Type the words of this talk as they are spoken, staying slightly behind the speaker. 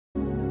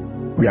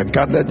We are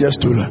gathered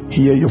just to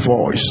hear your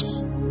voice,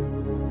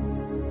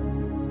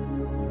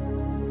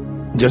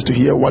 just to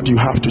hear what you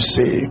have to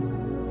say.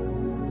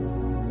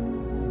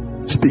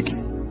 Speak.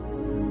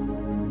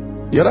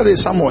 The other day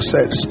someone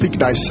said, speak,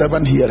 thy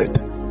servant heareth.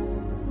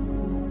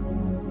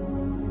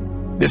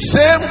 The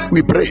same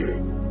we pray.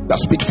 That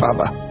speak,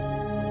 Father.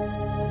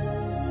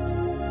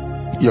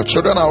 Your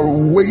children are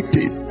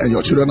waiting and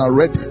your children are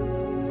ready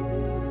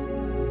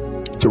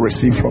to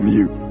receive from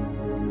you.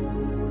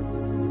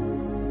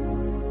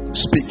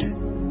 Speak.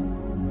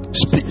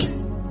 Speak.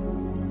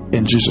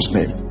 In Jesus'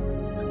 name.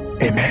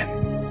 Amen.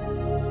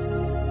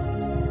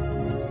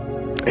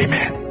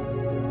 Amen.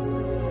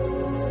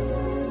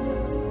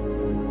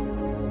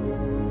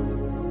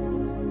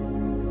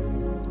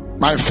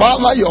 My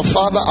Father, your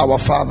Father, our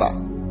Father.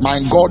 My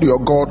God, your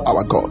God,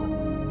 our God.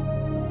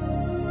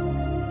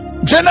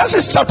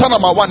 Genesis chapter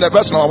number 1,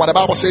 verse number 1, the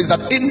Bible says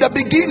that in the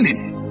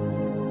beginning,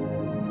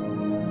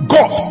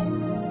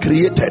 God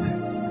created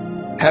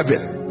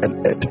heaven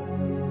and earth.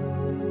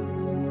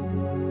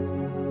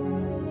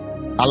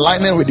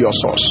 Aligning with your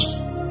source.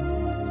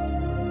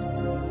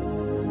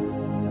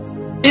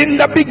 In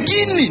the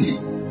beginning,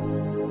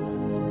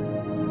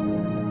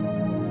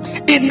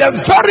 in the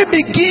very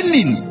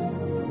beginning.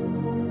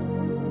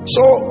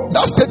 So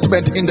that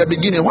statement, in the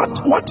beginning,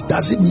 what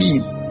does it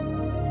mean?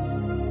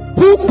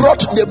 Who brought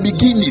the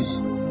beginning?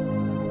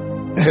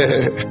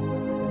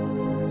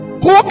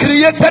 Who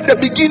created the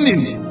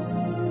beginning?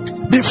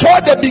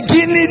 Before the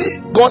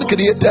beginning, God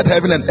created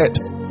heaven and earth.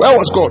 Where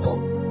was God?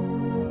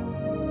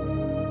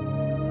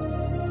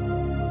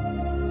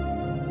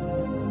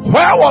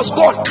 Where was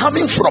God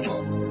coming from?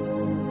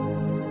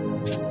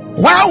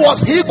 Where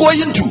was he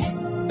going to?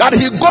 That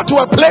he got to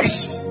a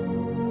place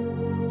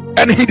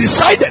and he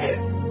decided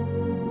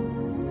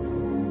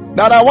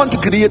that I want to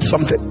create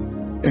something.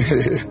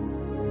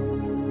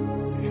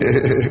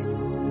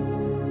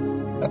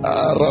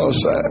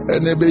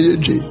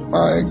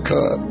 My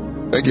God.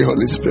 Thank you,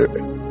 Holy Spirit.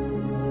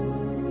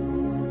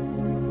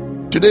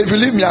 Today, if you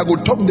leave me, I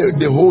will talk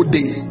the whole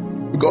day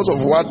because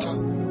of what?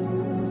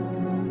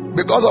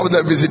 Because of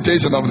the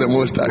visitation of the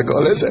Most High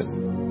God. Listen.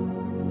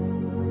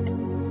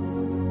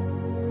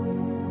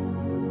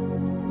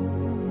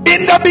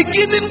 In the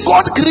beginning,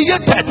 God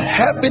created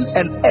heaven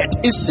and earth.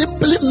 It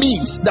simply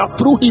means that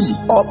through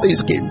him all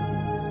things came.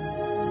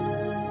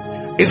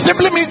 It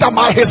simply means that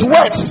by his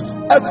words,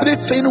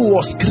 everything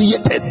was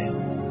created.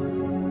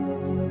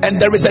 And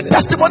there is a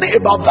testimony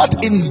about that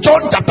in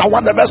John chapter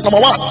 1, verse number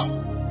 1.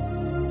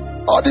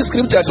 All these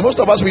scriptures, most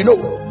of us we know.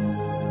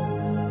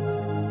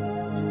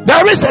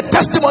 There is a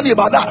testimony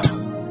about that.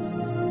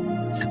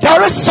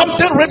 There is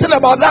something written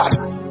about that.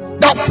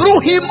 That through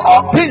him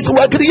all things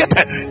were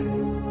created.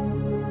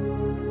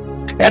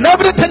 And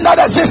everything that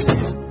exists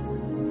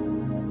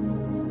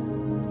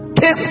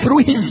came through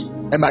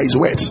him and by his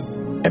words.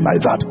 And by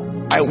that,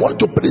 I want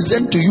to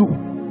present to you.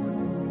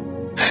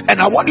 And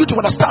I want you to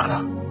understand.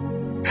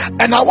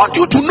 And I want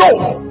you to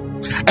know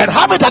and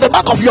have it at the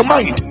back of your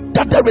mind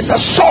that there is a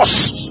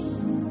source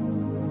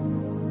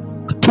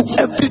to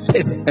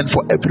everything and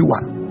for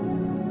everyone.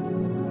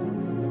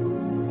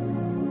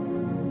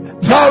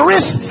 There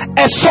is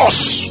a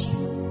source.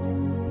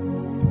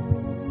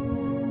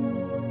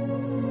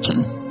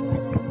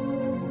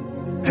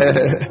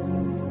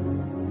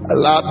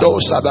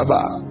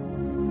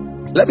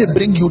 Let me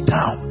bring you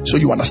down so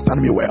you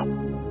understand me well.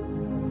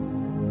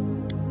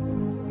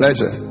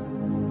 Listen.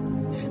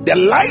 The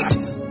light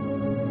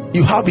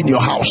you have in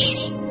your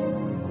house,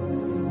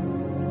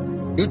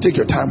 you take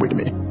your time with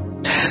me.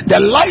 The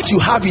light you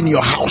have in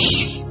your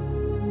house,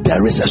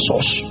 there is a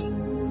source.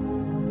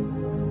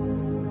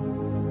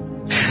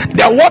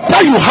 The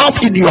water you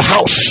have in your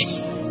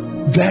house,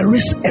 there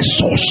is a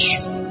source.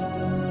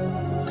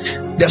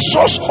 The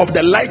source of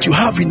the light you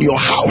have in your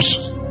house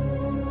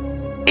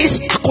is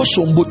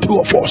Akosombo, true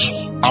of us.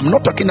 I'm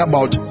not talking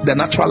about the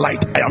natural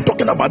light. I am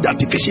talking about the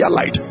artificial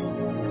light.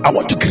 I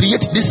want to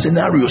create this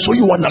scenario so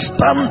you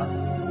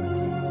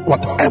understand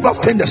whatever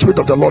thing the Spirit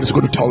of the Lord is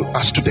going to tell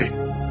us today.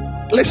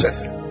 Listen.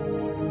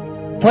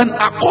 When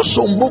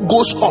Akosombo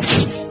goes off,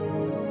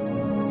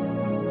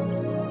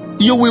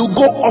 you will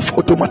go off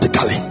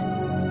automatically.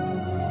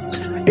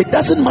 It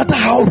doesn't matter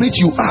how rich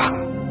you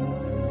are.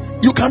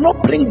 You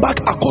cannot bring back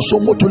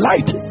Akosombo to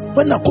light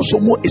when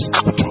Akosombo is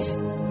out.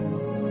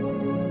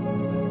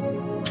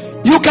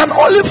 You can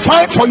only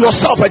find for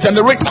yourself a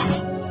generator.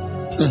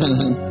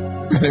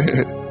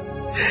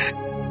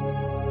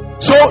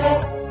 So,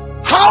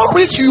 how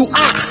rich you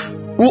are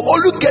will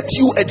only get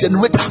you a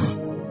generator,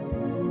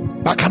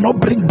 but cannot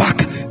bring back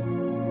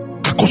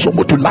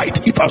Akosombo to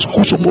light if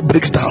Akosombo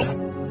breaks down.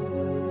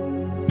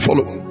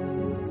 Follow.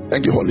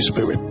 Thank you, Holy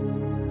Spirit.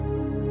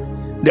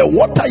 The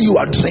water you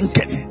are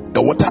drinking,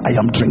 the water I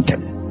am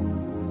drinking.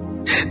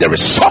 There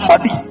is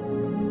somebody.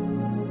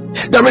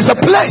 There is a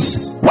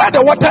place where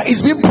the water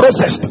is being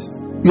processed.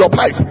 Your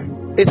pipe.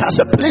 It has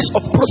a place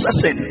of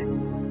processing.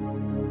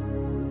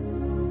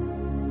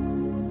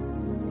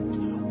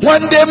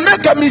 When they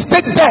make a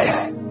mistake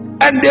there,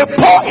 and they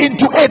pour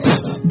into it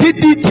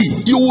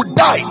DDT, you will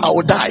die. I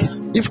will die.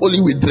 If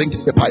only we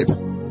drink the pipe.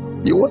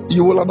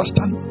 You will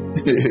understand.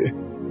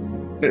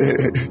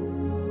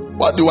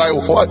 What do I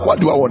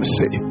want to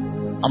say?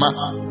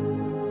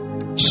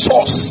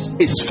 Source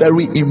is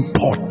very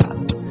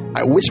important.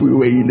 I wish we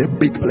were in a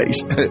big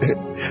place.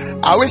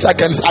 I wish I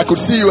could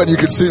see you and you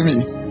could see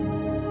me.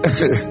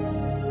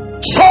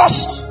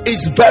 Source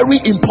is very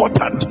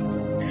important.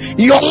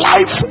 Your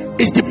life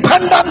is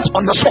dependent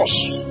on the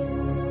source.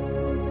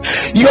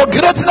 Your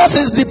greatness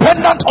is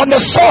dependent on the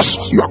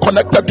source you are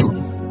connected to.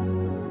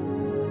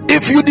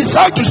 If you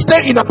decide to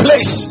stay in a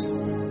place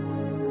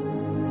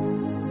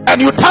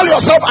and you tell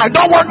yourself, I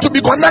don't want to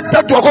be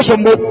connected to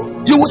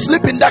Akosombo, you will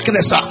sleep in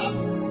darkness, sir.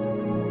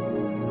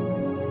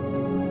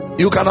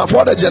 You can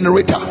afford a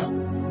generator.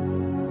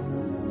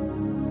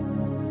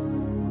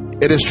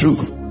 It is true.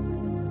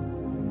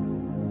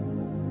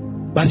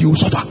 But you will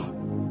suffer.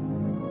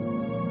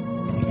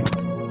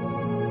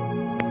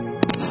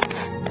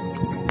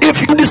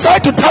 If you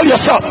decide to tell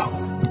yourself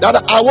that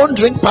I won't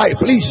drink pie,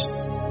 please.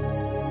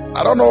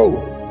 I don't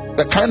know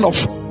the kind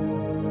of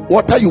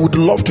water you would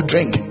love to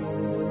drink.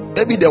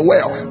 Maybe the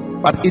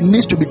well, but it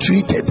needs to be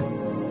treated.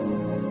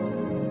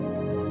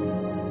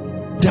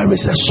 There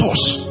is a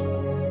source,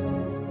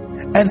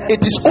 and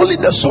it is only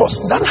the source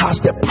that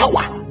has the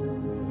power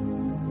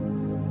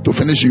to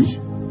finish you.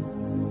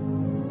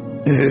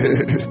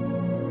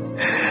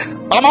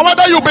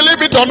 Whether you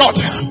believe it or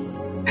not,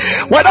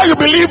 whether you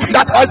believe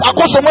that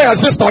Akosombo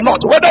exists or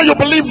not, whether you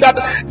believe that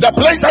the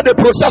place that they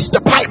process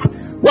the pipe,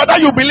 whether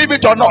you believe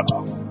it or not,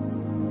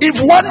 if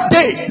one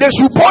day they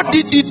should pour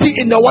DDT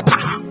in the water,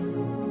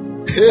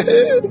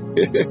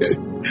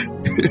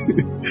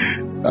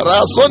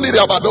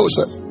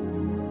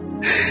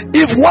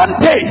 if one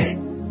day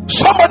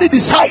somebody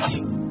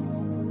decides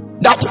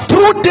that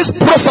through this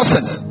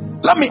processing,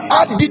 let me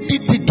add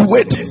DDT to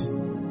it,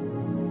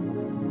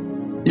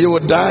 you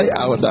will die,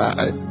 I will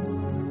die.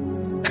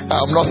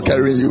 I'm not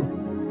scaring you,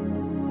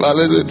 but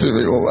listen to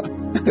me, over.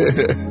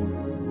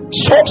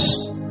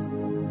 Source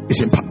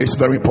is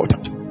very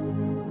important.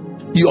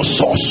 Your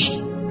source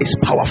is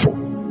powerful.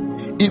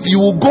 If you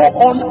will go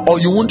on or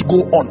you won't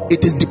go on,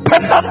 it is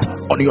dependent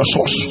on your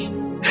source.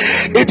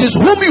 It is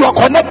whom you are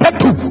connected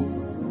to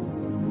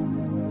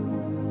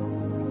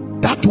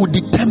that will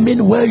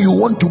determine where you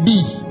want to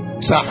be,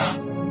 sir.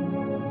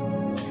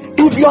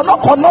 If you are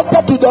not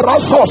connected to the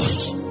right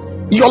source,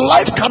 your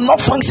life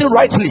cannot function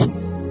rightly.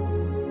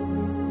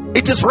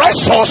 It is right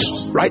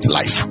source, right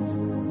life.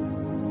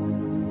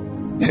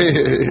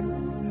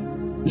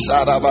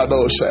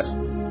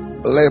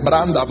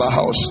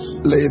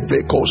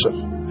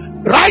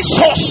 Right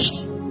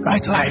source,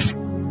 right life.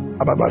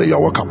 Ababari, you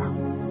are welcome.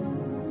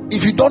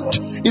 If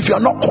you are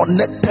not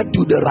connected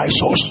to the right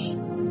source,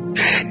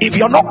 if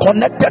you are not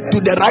connected to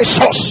the right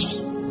source,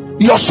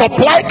 your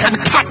supply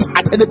can cut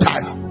at any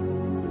time.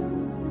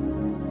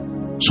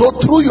 So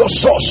through your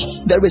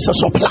source, there is a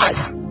supply.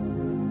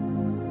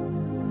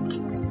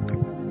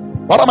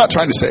 What am I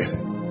trying to say?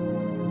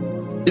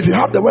 If you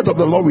have the word of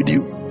the Lord with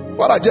you,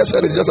 what I just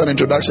said is just an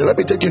introduction. Let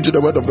me take you into the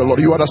word of the Lord.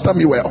 You understand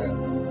me well?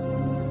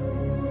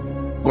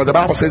 Because the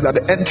Bible says that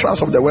the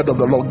entrance of the word of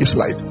the Lord gives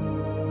light.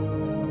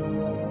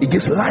 It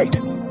gives light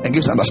and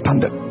gives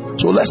understanding.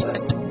 So let's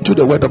to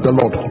the word of the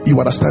Lord. You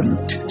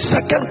understand? 2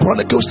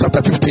 Chronicles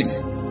chapter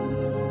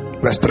 15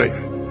 verse 3.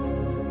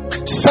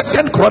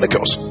 2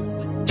 Chronicles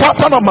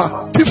chapter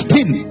number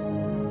 15.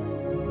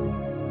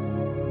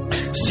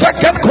 2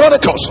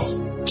 Chronicles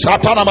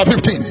chapter number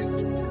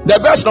 15, the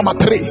verse number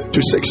 3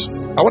 to 6.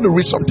 I want to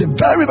read something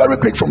very, very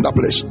quick from that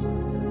place. 2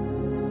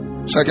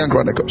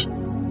 Chronicles.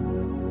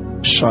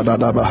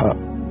 Shadadabaha.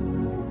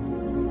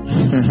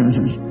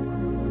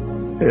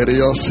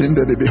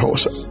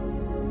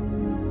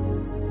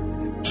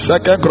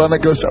 Second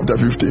Chronicles chapter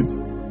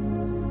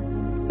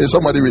 15. Is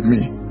somebody with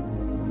me?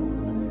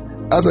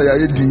 As I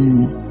read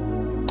the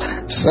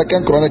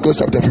 2 Chronicles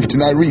chapter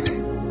 15, I read.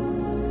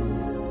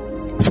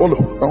 Follow,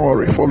 don't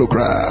worry, follow.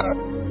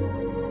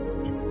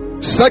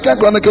 2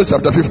 Chronicles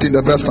chapter 15,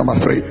 the verse number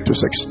 3 to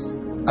 6.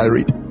 I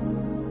read.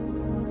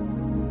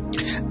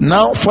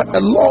 Now for a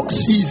long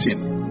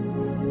season,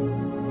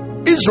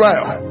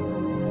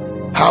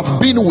 Israel have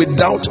been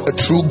without a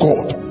true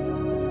God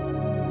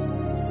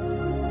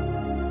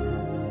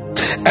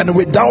and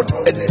without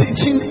a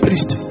teaching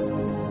priest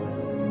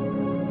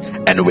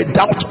and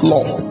without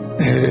law.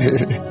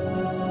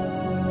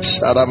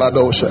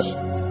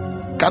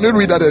 Can you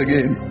read that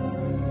again?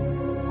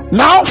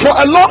 Now for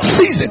a long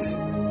season,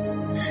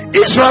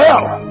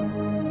 Israel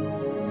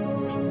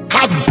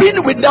have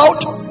been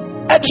without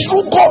a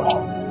true God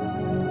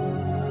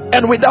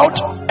and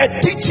without a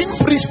teaching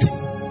priest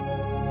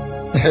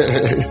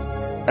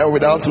and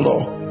without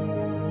law.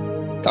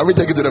 Can we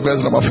take it to the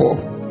verse number 4?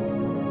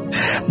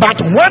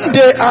 But when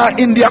they are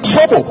in their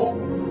trouble,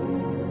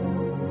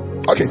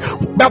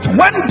 but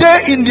when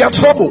they in their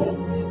trouble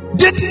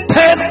did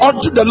turn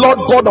unto the Lord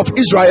God of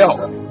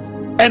Israel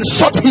and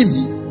sought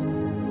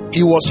him,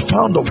 he was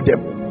found of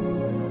them.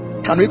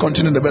 Can we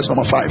continue in the verse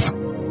number 5?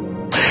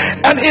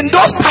 And in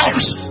those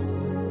times,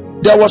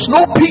 there was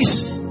no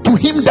peace to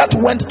him that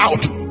went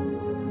out.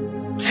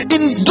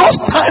 In those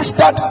times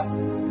that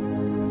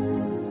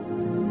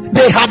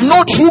they had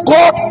no true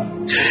God,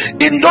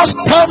 in those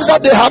times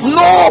that they had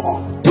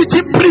no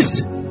teaching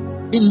priest,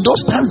 in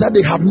those times that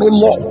they had no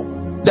law.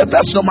 The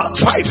verse number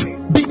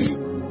 5b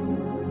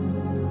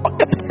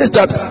is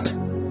that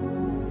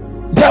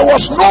there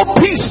was no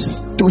peace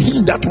to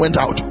him that went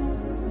out,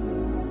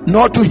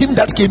 nor to him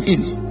that came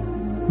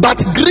in,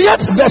 but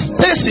great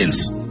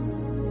vexations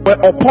were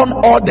upon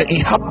all the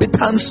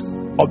inhabitants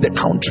of the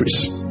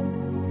countries.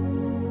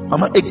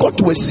 It got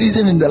to a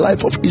season in the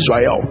life of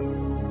Israel.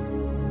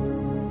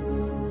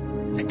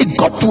 It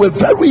got to a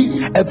very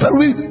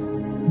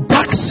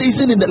dark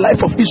season in the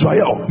life of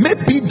Israel.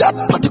 Maybe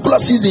that particular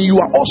season you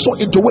are also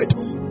into it.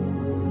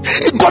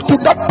 It got to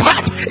that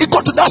part. It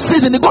got to that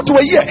season. It got to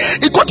a year.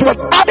 It got to a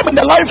time in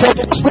the life of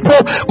those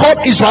people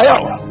called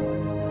Israel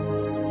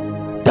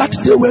that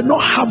they were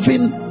not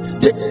having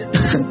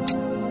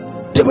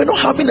they were not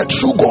having a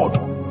true God,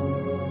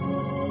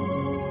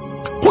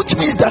 which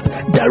means that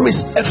there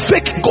is a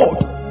fake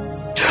God,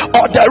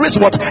 or there is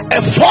what?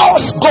 A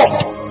false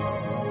God,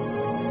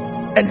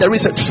 and there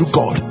is a true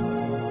God.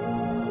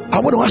 I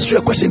want to ask you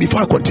a question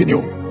before I continue.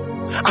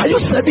 Are you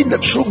serving the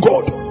true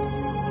God,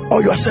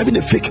 or you are serving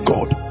a fake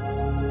God?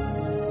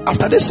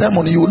 After this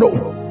sermon, you will know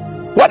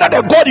whether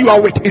the God you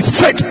are with is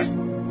fake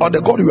or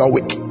the God you are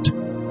with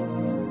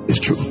is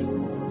true.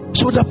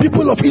 So the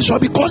people of Israel,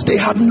 because they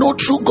had no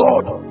true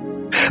God,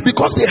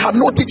 because they had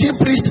no teaching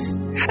priest,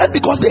 and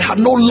because they had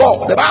no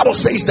law, the Bible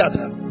says that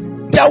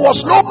there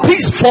was no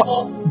peace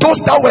for those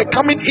that were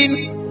coming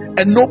in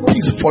and no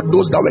peace for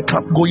those that were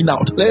going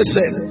out.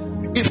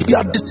 Listen, if you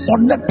are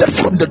disconnected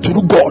from the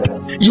true God,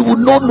 you will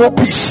know no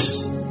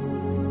peace.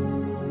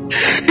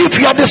 If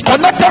you are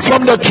disconnected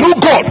from the true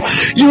God,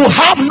 you will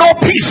have no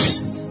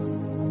peace.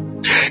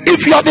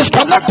 If you are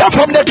disconnected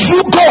from the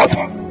true God,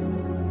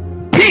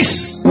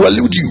 peace will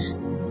elude you.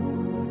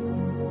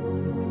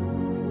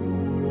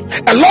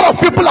 A lot of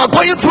people are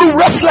going through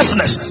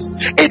restlessness.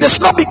 It is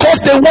not because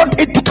they want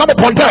it to come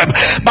upon them,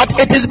 but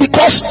it is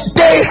because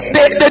they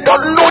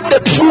don't know the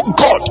true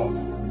God.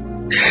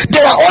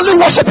 They are only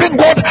worshiping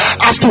God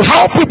as to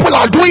how people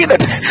are doing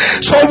it.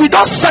 So we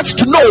don't search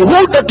to know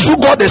who the true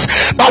God is,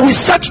 but we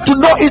search to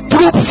know it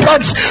through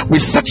friends. We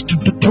search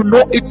to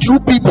know it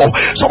through people.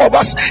 Some of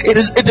us, it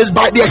is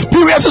by the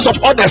experiences of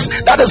others.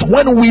 That is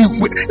when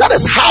that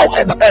is how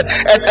and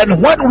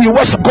when we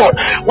worship God.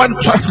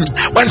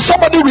 When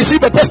somebody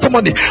receives a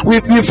testimony,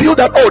 we feel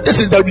that, oh,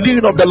 this is the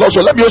leading of the Lord, so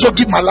let me also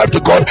give my life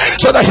to God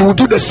so that He will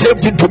do the same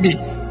thing to me.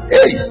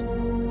 Hey.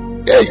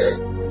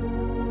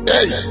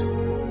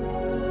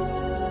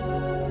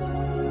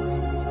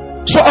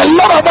 So a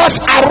lot of us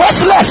are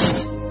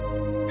restless.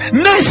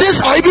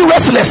 Nations are even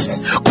restless.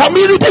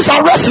 Communities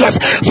are restless.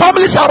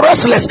 Families are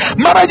restless.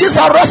 Marriages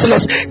are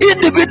restless.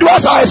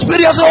 Individuals are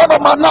experiencing all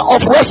manner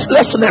of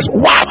restlessness.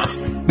 Why?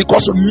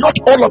 Because not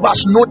all of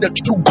us know the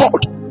true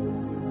God.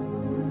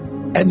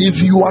 And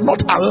if you are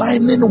not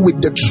aligning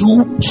with the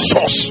true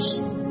source,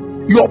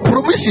 your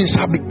provisions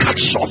have been cut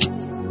short.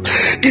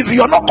 If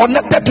you are not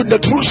connected to the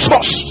true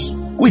source,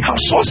 we have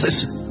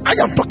sources. I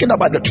am talking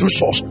about the true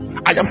source.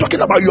 I am talking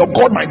about your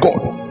God, my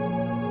God,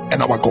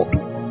 and our God.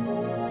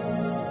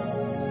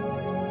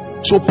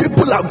 So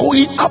people are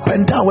going up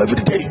and down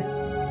every day.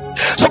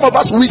 Some of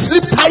us, we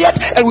sleep tired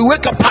and we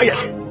wake up tired.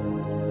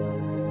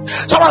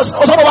 Some of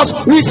us,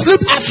 we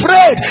sleep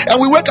afraid and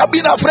we wake up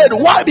being afraid.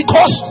 Why?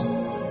 Because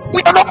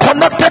we are not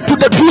connected to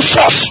the true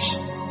source.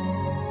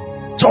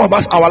 Some of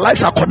us, our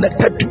lives are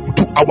connected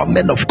to our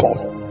men of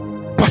God.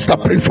 Pastor,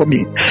 pray for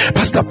me.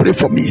 Pastor, pray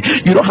for me.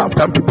 You don't have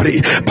time to pray.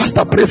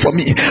 Pastor, pray for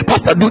me.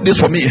 Pastor, do this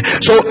for me.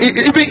 So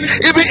even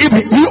if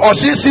he or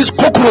she sees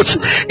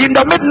cockroach in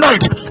the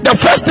midnight, the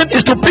first thing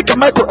is to pick a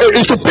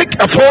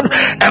phone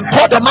and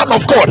call the man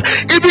of God.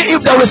 Even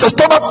if there is a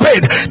stomach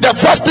pain, the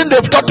first thing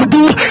they've got to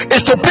do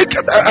is to pick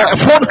a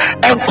phone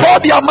and call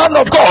their man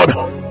of God.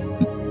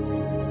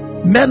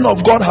 Men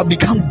of God have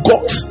become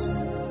gods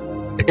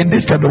in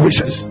this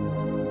generation,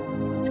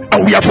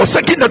 and we are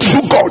forsaking the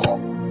true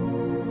God.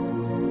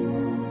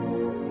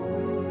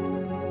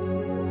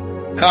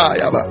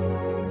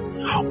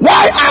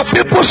 Why are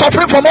people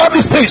suffering from all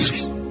these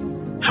things?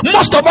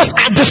 Most of us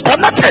are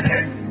disconnected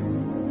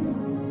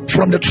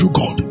from the true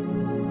God.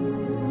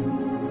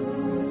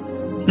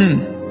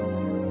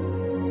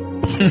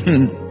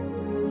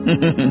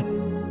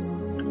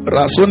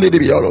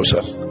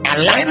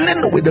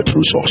 Aligning with the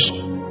true source.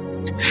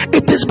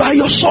 It is by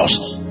your source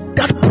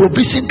that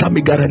provision can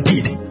be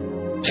guaranteed.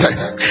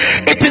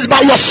 It is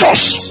by your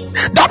source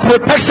that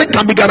protection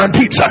can be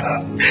guaranteed.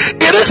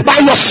 It is by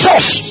your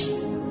source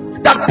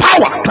that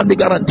power can be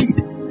guaranteed.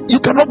 You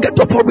cannot get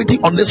authority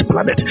on this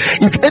planet.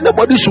 If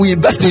anybody should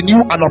invest in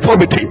you an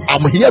authority,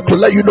 I'm here to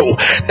let you know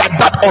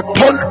that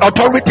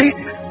authority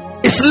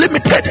is is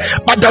limited,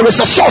 but there is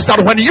a source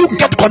that when you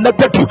get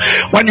connected to,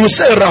 when you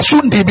say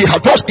Rasundi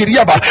Bihatos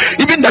Kiriaba,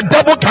 even the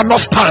devil cannot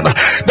stand.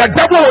 The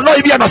devil will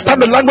not even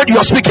understand the language you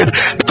are speaking,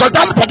 because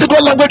that particular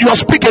language you are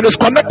speaking is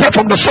connected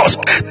from the source.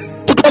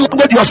 Particular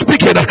language you are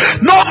speaking,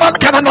 no man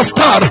can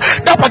understand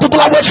that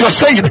particular word you are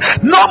saying.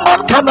 No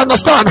man can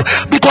understand,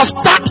 because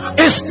that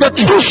is the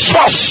true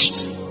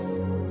source.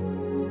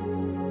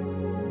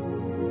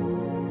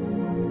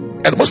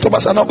 And most of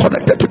us are not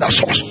connected to that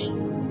source.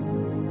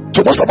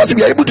 So most of us,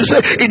 we are able to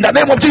say in the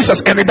name of Jesus,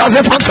 and it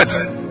doesn't function.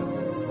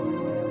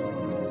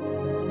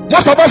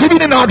 Most of us,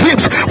 even in our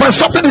dreams, when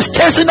something is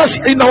chasing us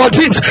in our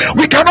dreams,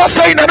 we cannot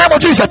say in the name of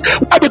Jesus.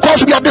 Why?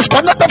 Because we are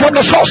disconnected from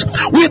the source.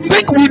 We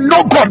think we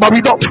know God, but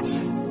we don't.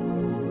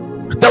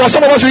 There are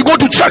some of us, we go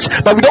to church,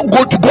 but we don't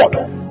go to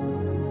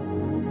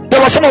God. There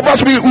are some of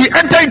us, we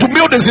enter into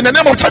buildings in the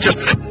name of churches.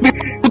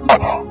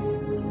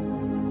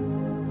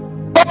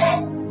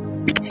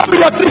 We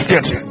are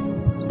Christians,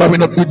 but we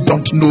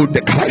don't know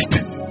the Christ.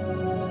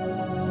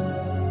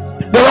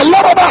 There are a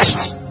lot of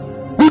us,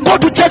 we go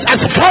to church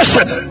as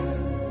fashion.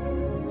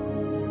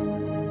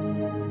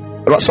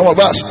 There are some of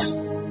us,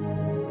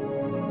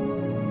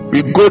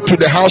 we go to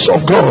the house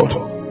of God,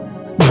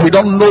 but we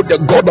don't know the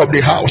God of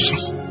the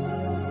house.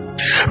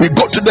 We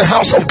go to the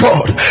house of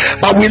God,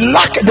 but we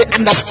lack the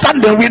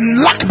understanding, we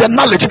lack the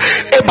knowledge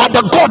about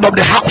the God of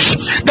the house.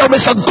 There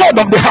is a God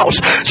of the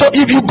house. So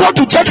if you go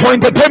to church for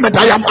entertainment,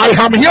 I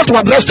am here to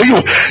address to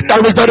you,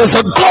 there is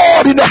a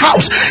God in the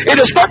house. It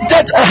is not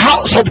just a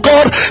house of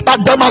God,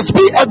 but there must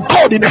be a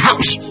God in the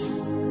house.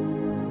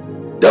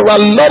 There are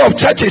a lot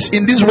of churches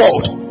in this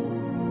world.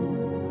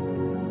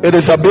 It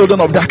is a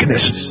building of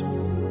darkness.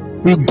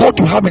 We go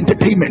to have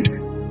entertainment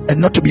and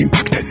not to be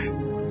impacted.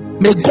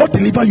 May God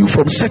deliver you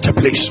from such a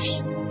place.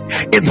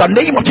 In the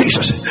name of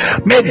Jesus.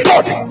 May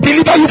God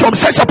deliver you from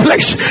such a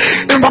place.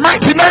 In the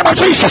mighty name of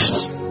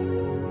Jesus.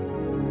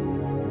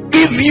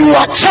 If you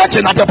are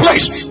churching at a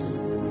place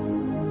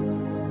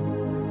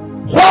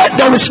where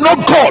there is no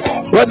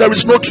God, where there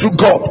is no true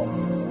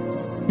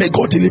God, may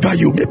God deliver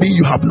you. Maybe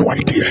you have no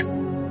idea.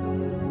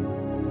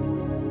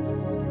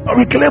 But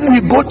we claim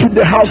we go to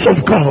the house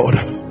of God.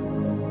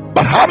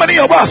 But how many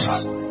of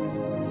us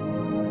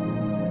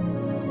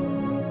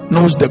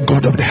knows the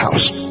God of the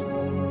house?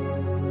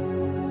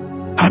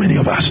 How many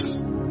of us?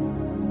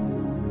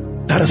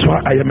 That is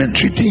why I am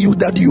entreating you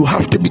that you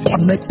have to be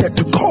connected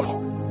to God.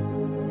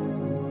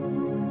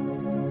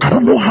 I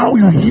don't know how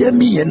you hear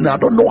me and I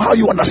don't know how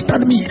you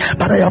understand me,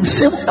 but I am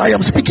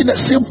speaking a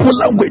simple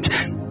language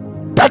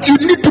that you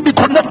need to be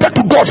connected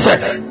to God,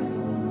 sir.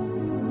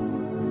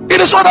 It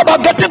is not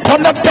about getting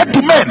connected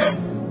to men.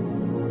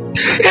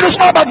 It is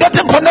not about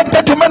getting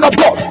connected to men of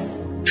God.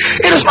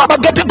 It is not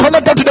about getting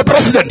connected to the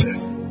president.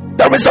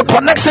 There is a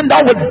connection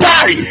that will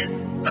die,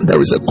 and there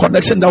is a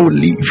connection that will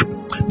live.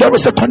 There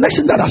is a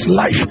connection that has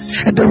life,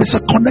 and there is a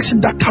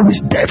connection that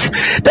carries death.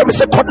 There is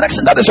a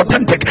connection that is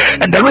authentic,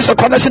 and there is a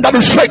connection that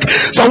is fake.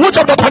 So which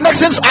of the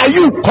connections are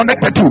you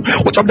connected to?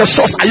 Which of the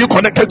source are you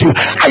connected to?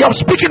 I am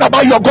speaking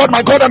about your God,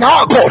 my God, and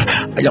our God.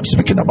 I am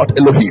speaking about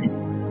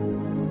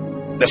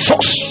Elohim, the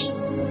source,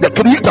 the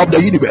creator of the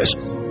universe.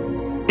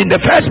 In the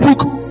first book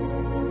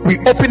we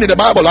open in the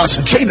Bible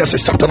as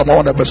Genesis chapter number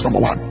 1 and verse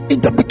number 1.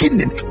 In the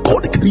beginning,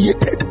 God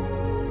created.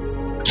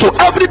 So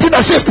everything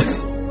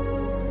exists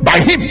by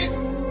Him,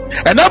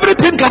 and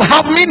everything can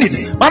have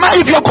meaning. Mama,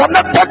 if you're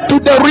connected to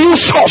the real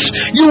source,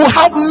 you will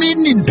have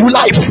meaning to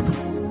life.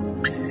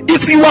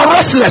 If you are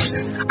restless,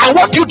 I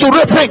want you to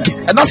rethink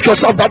and ask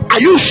yourself that, are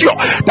you sure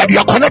that you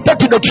are connected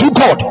to the true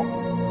God?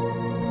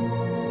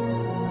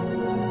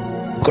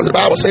 Because the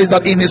Bible says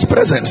that in His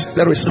presence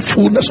there is a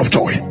fullness of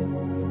joy.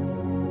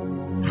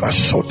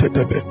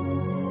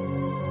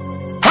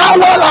 How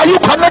well are you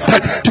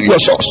connected to your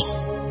source?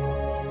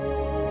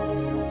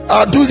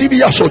 Or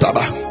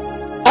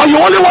you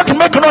only want to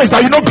make noise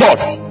that you know God?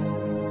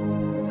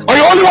 Or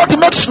you only want to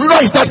make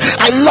noise that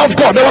I love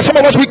God? There are some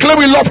of us, we claim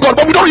we love God,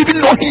 but we don't even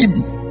know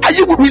Him. Are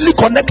you really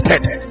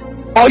connected?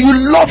 Or you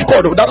love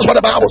God? That's what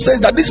the Bible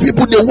says, that these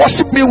people, they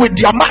worship me with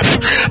their mouth,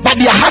 but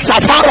their hearts are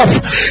far off.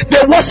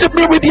 They worship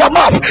me with their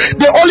mouth,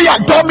 they only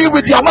adore me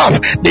with their mouth,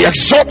 they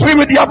exalt me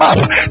with their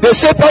mouth, they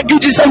say thank you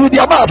Jesus with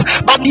their mouth,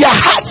 but their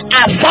hearts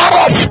are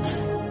far off.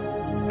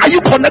 Are you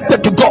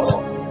connected to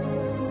God?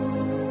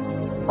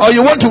 Or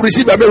you want to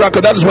receive a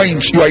miracle? That is why you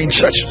are in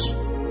church.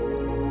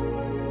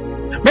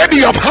 Maybe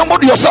you have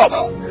humbled yourself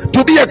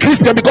to be a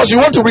Christian because you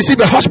want to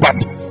receive a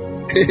husband.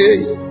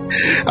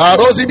 There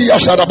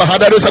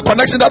is a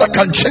connection that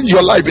can change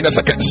your life in a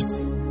second.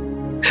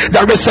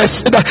 There is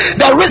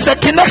a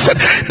connection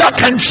that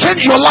can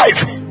change your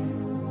life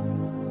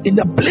in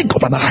the blink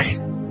of an eye.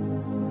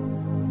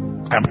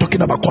 I am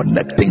talking about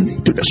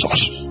connecting to the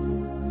source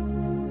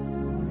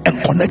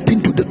and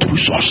connecting to the true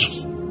source.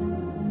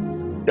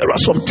 There are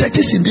some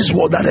churches in this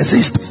world that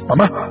exist,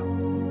 Mama.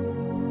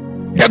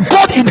 The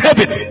God in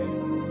heaven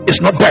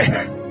is not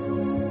there.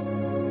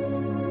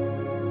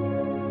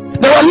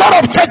 There are a lot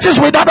of churches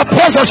without the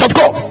presence of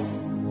God.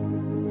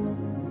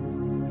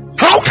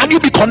 How can you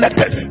be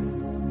connected?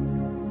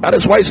 That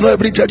is why it's not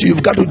every church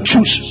you've got to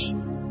choose.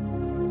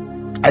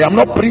 I am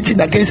not preaching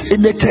against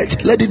any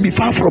church. Let it be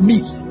far from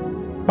me.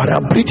 But I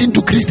am preaching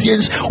to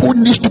Christians who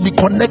needs to be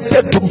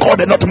connected to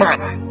God and not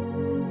man.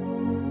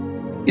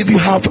 If you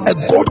have a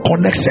God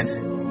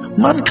connection,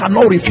 man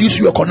cannot refuse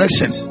you a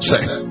connection,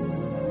 sir.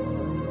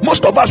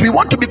 Most of us, we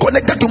want to be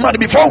connected to man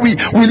before we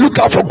look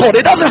out for God.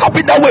 It doesn't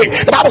happen that way.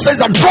 The Bible says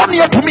that draw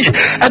near to me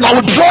and I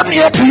will draw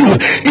near to you.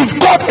 If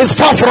God is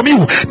far from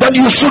you, then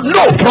you should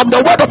know from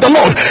the word of the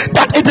Lord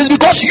that it is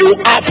because you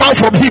are far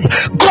from him.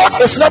 God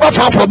is never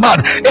far from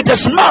man. It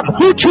is man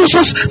who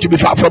chooses to be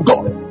far from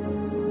God.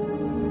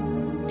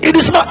 It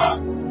is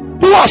man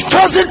who has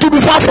chosen to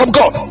be far from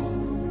God.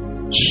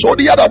 So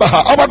the other,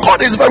 our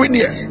God is very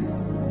near.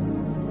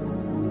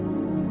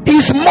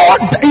 He's more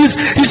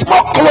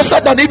closer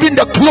than even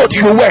the clothes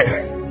you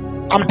wear.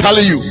 I'm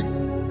telling you.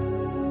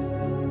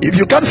 If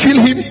you can't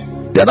feel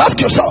him, then ask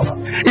yourself.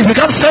 If you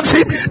can't sense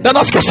him, then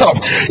ask yourself.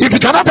 If you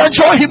cannot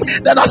enjoy him,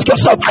 then ask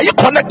yourself, are you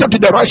connected to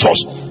the right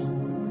source?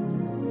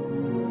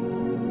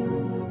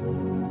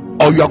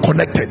 Or you are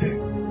connected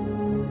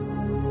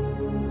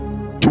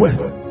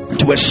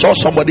to a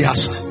source somebody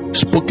has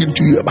spoken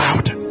to you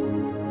about?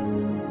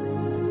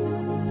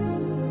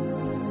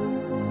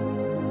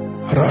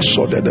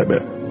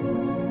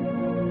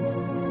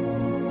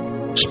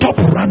 Stop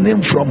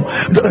running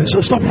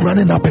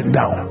up and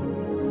down.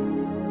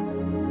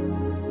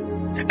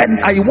 And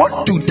I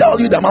want to tell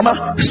you that,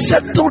 Mama,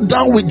 settle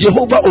down with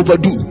Jehovah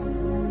Overdue.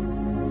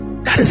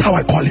 That is how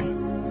I call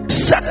him.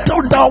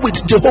 Settle down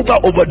with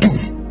Jehovah Overdue.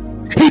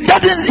 He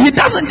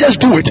doesn't just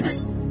do it.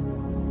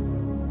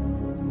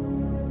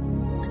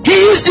 He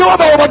is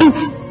Jehovah Overdue.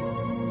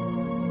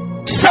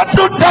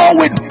 Settle down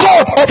with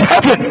God of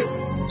heaven.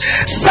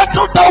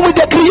 Settle down with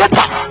the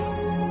Creator.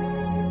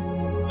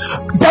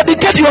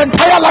 Dedicate your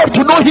entire life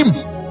to know him,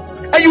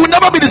 and you will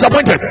never be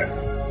disappointed.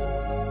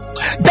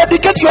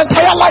 Dedicate your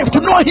entire life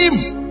to know him,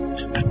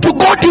 to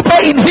go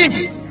deeper in him,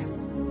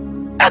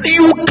 and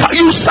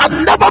you shall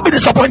never be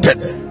disappointed.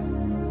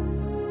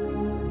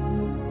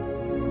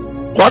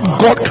 What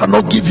God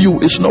cannot give you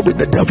is not with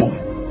the devil.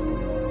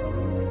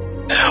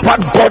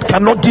 What God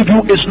cannot give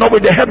you is not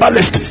with the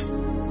herbalist.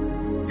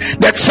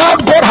 The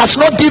child God has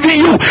not given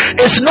you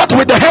is not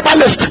with the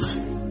herbalist.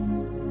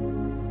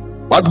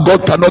 What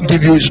God cannot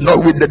give you is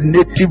not with the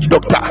native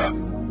doctor.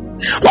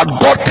 What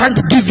God can't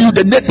give you,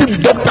 the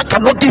native doctor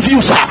cannot give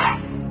you, sir.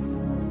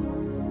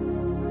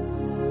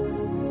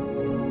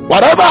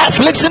 Whatever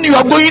affliction you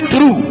are going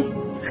through,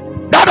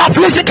 that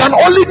affliction can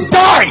only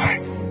die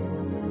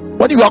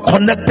when you are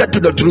connected to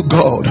the true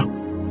God.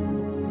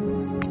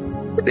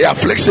 The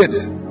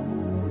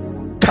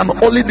affliction can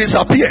only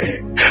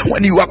disappear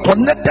when you are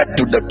connected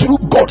to the true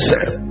God,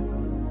 sir.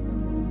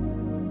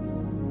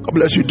 God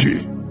bless you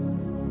too.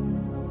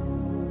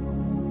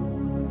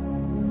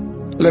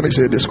 Let me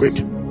say this quick.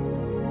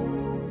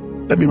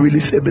 Let me really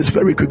say this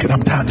very quick and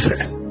I'm done, sir.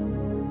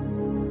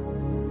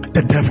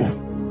 The devil.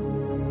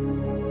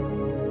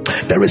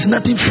 There is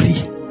nothing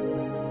free.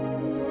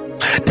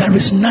 There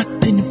is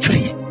nothing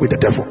free with the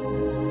devil.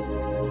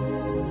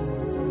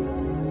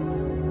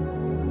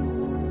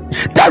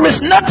 There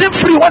is nothing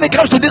free when it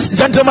comes to this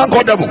gentleman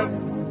called devil.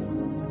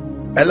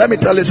 And let me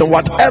tell you something,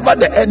 whatever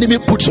the enemy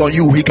puts on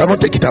you, he cannot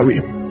take it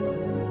away.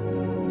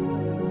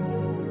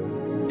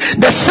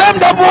 The same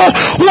devil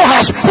who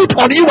has put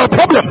on you a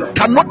problem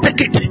cannot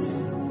take it.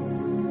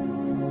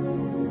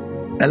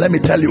 And let me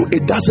tell you,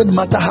 it doesn't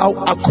matter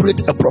how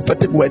accurate a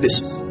prophetic word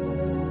is.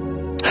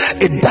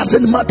 It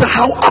doesn't matter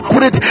how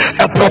accurate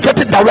a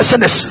prophetic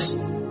direction is.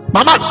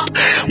 Mama,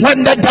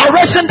 when the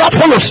direction that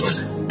follows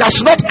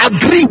does not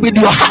agree with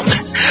your heart,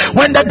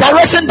 when the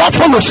direction that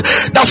follows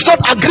does not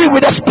agree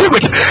with the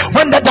spirit,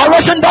 when the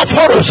direction that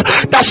follows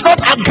does not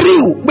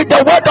agree with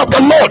the word of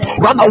the Lord,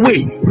 run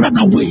away, run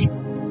away.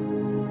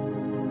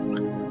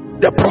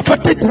 The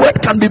prophetic word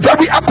can be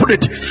very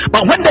accurate,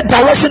 but when the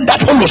direction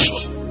that follows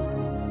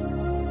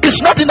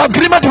is not in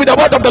agreement with the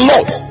word of the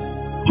Lord,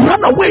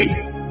 run away.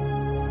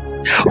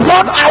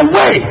 Run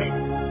away.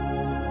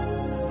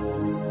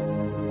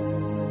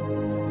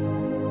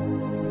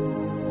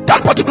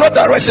 That particular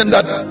direction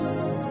that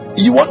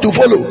you want to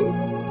follow,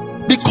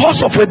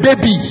 because of a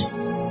baby,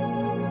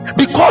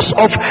 because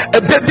of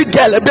a baby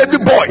girl, a baby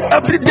boy,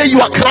 every day you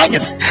are crying,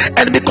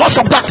 and because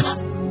of that,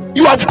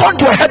 you have gone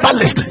to a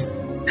herbalist.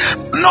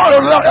 No,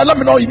 let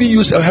me not even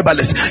use a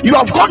herbalist. You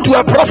have gone to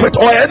a prophet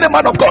or any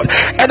man of God,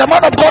 and the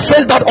man of God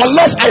says that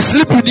unless I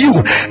sleep with you,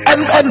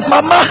 and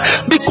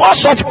mama,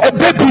 because of a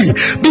baby,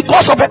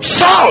 because of a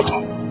child,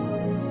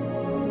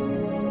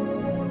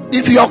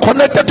 if you are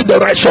connected to the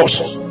right source,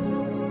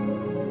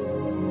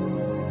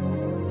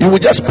 you will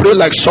just pray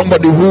like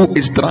somebody who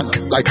is drunk,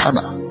 like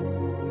Hannah,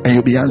 and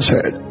you'll be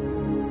answered.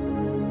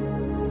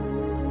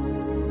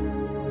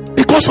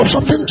 Because of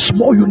something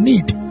small you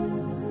need,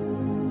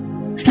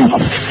 you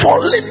have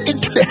fallen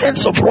into the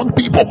hands of wrong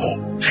people,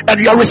 and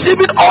you are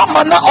receiving all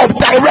manner of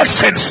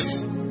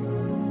directions.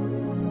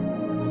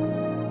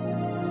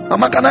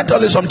 Mama, can I tell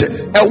you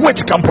something? A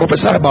witch can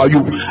prophesy about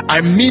you.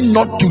 I mean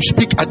not to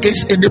speak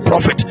against any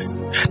prophet,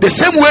 The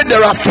same way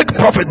there are fake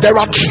prophets, there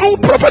are true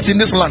prophets in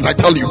this land, I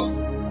tell you,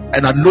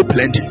 and I know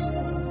plenty.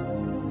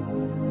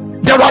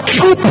 There are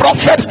true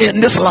prophets in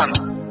this land,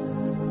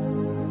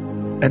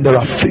 and there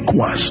are fake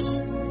ones.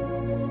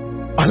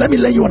 And let me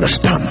let you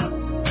understand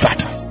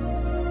that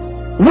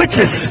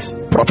witches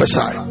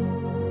prophesy.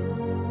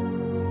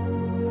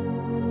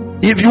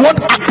 If you want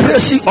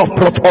accuracy of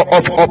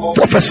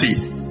prophecy,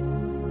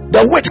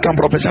 the witch can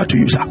prophesy to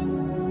you, sir,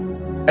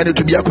 and it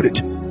will be accurate.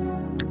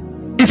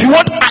 If you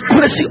want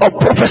accuracy of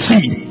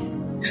prophecy,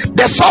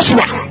 the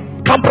sorcerer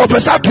can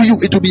prophesy to you,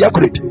 it will be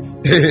accurate.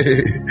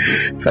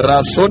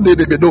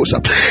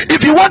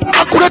 If you want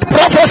accurate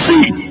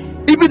prophecy,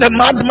 even a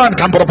madman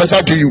can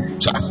prophesy to you,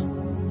 sir.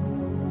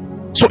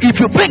 So if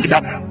you think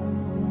that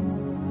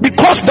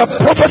because the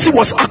prophecy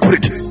was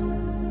accurate,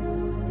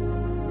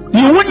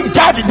 you won't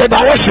judge the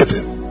worship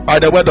by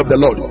the word of the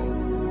Lord,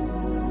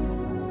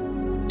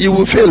 you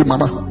will fail,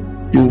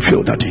 mama. You will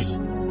fail, daddy.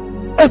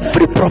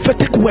 Every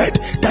prophetic word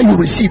that you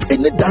receive,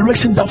 any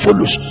direction that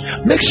follows,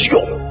 make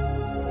sure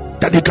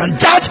that you can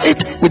judge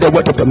it with the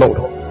word of the Lord.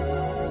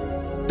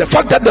 The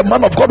fact that the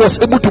man of God was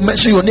able to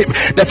mention your name,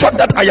 the fact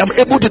that I am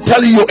able to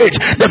tell you your age,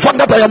 the fact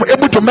that I am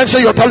able to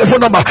mention your telephone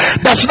number,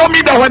 does not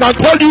mean that when I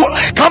tell you,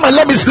 come and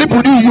let me sleep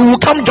with you, you will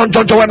come, John,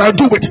 when I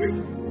do it.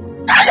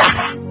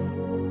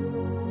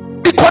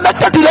 Be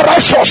connected to the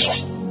right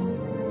source.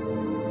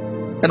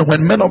 And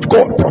when men of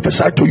God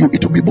prophesy to you,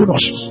 it will be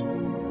bonus.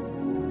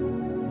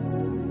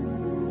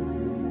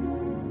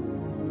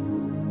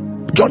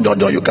 John,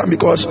 you can,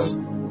 because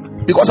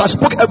I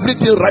spoke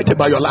everything right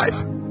about your life.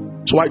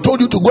 So I told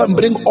you to go and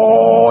bring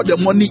all the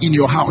money in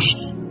your house,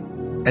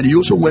 and you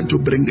also went to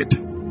bring it,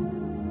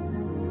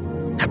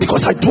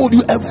 because I told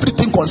you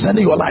everything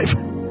concerning your life.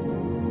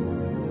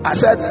 I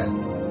said,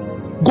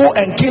 go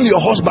and kill your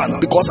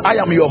husband, because I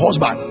am your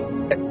husband.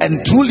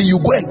 And truly you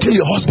go and kill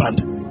your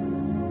husband.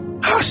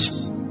 Hush.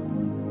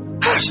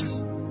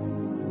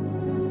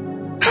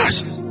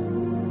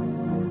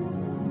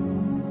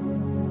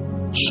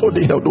 So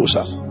the hell those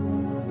are.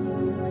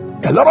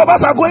 A lot of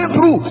us are going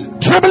through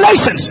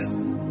tribulations.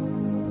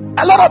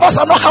 A lot of us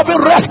are not having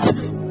rest,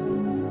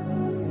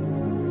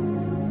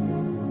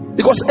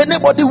 because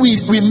anybody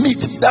we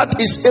meet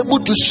that is able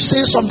to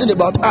say something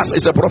about us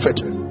is a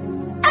prophet.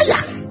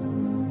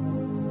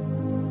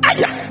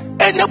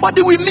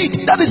 Anybody we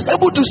meet that is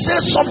able to say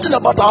something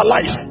about our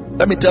life,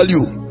 let me tell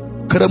you,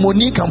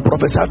 Kremoni can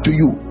prophesy to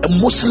you. A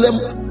Muslim,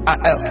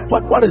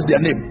 what is their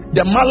name?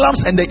 The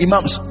Malams and the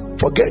Imams.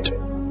 Forget.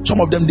 Some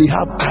of them, they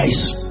have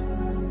eyes.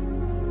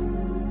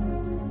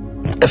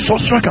 A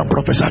sorcerer can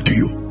prophesy to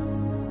you.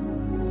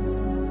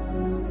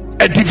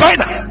 A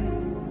diviner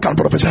can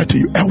prophesy to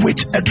you. A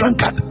witch, a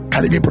drunkard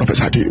can even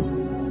prophesy to you.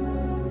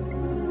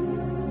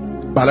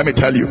 But let me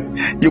tell you,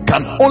 you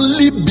can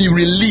only be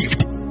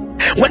relieved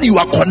when you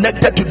are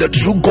connected to the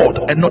true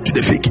God and not to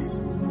the fake.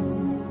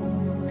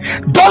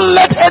 Don't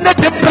let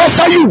anything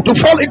pressure you to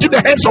fall into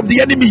the hands of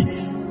the enemy.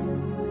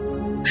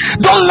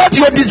 Don't let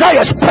your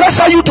desires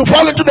pressure you to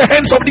fall into the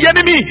hands of the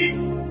enemy.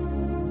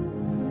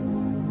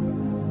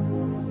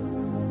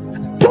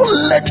 Don't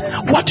let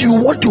what you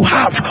want to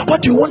have,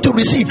 what you want to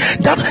receive,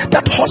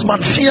 that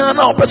husband fear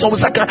now, person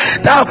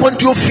that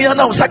want you fear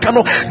now,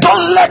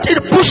 don't let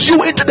it push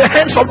you into the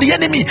hands of the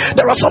enemy.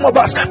 There are some of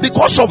us,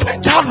 because of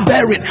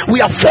childbearing,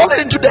 we are falling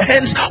into the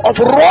hands of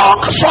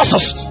wrong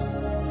sources,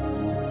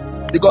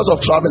 because of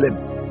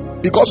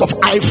traveling, because of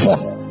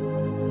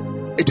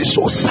iPhone. It is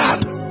so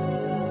sad,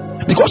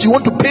 because you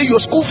want to pay your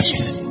school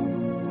fees,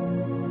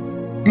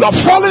 you are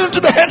falling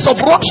into the hands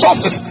of wrong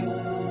sources.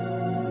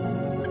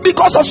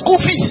 Because of school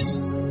fees,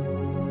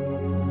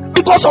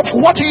 because of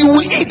what you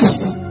will eat,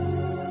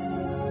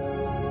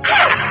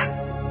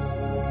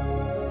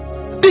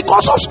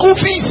 because of school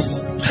fees,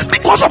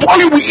 because of what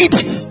you will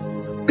eat,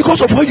 because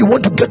of what you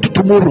want to get to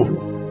tomorrow.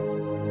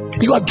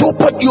 You are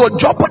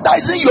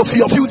jeopardizing your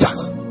future.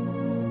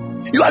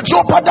 You are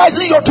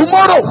jeopardizing your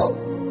tomorrow.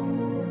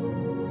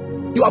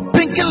 You are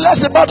thinking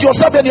less about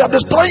yourself and you are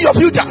destroying your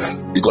future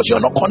because you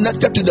are not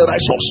connected to the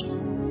right source.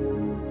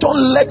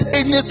 Don't let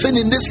anything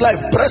in this life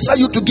pressure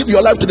you to give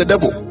your life to the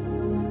devil.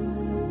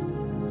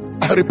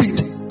 I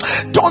repeat,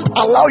 don't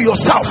allow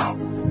yourself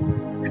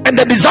and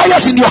the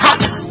desires in your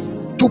heart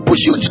to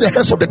push you into the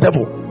hands of the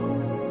devil.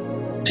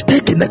 Stay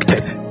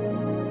connected.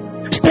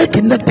 Stay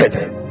connected.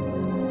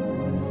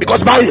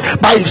 Because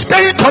by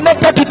staying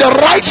connected to the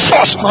right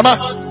source,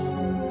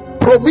 mama,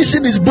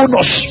 provision is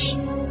bonus.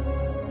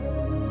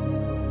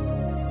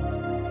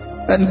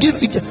 And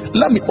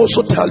let me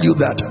also tell you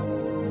that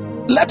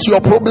let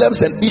your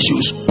problems and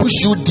issues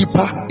push you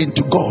deeper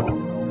into God.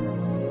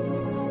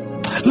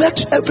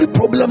 Let every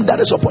problem that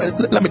is upon,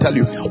 let me tell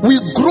you, we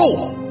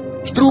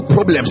grow through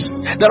problems.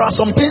 There are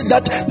some things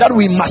that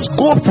we must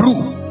go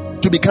through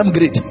to become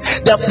great.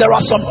 There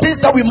are some things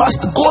that we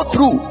must go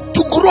through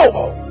to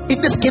grow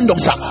in this kingdom,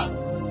 sir.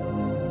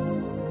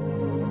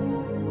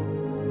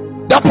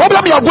 The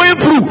problem you are going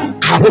through,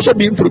 I have also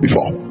been through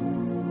before.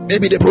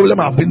 Maybe the problem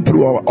I've been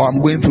through or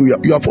I'm going through,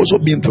 you have also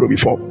been through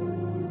before.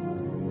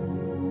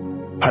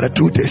 But the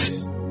truth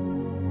is,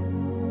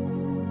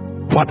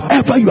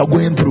 Whatever you are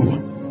going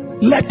through,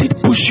 let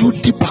it push you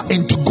deeper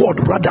into God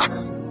rather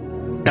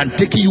than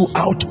taking you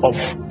out of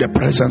the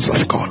presence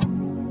of God.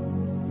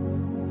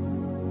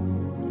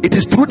 It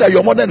is true that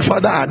your mother and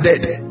father are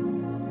dead.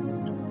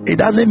 It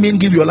doesn't mean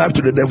give your life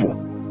to the devil.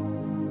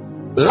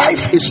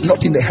 Life is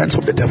not in the hands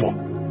of the devil.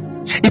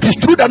 It is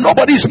true that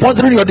nobody is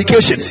sponsoring your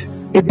education.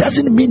 It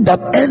doesn't mean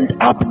that end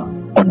up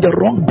on the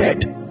wrong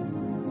bed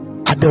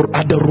at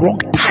the wrong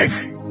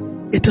time.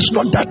 It is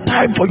not that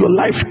time for your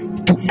life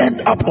to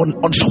end up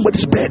on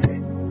somebody's bed.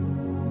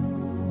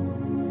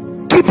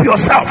 Keep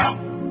yourself.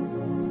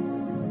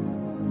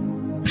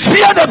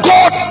 Fear the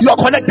God you are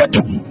connected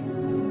to.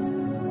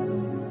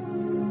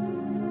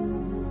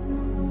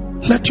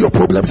 Let your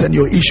problems and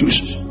your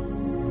issues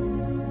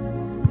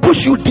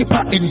push you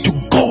deeper into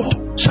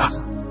God, sir.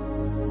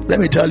 Let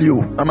me tell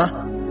you,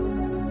 Mama,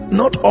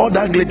 not all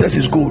that glitters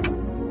is gold.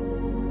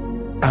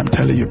 I'm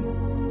telling you.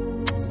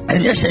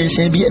 And yes,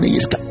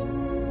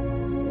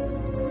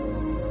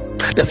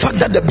 the fact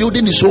that the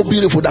building is so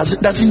beautiful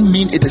doesn't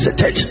mean it is a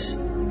church.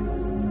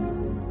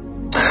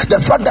 The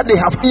fact that they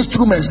have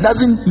instruments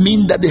doesn't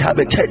mean that they have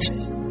a church.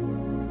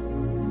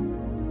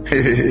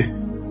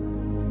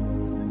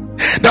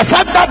 The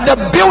fact that the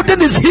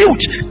building is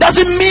huge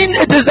doesn't mean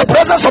it is the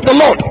presence of the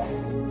Lord.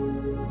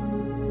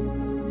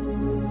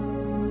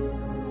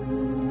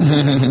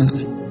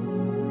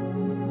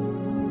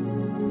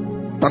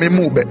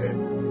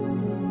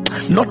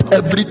 Not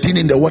everything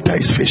in the water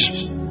is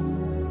fish.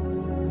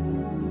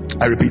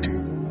 I repeat,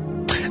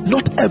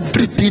 not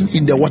everything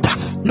in the water,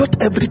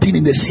 not everything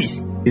in the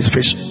sea is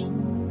fish.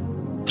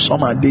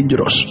 Some are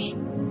dangerous.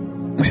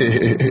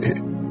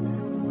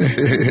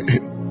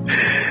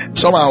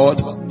 Some are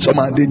what? Some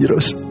are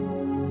dangerous.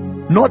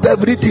 Not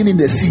everything in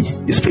the sea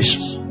is fish.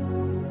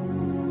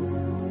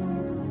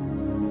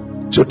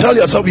 So tell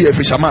yourself you're a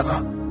fisherman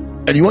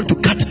and you want to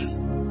catch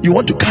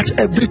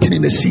everything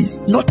in the sea.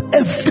 Not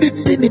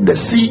everything in the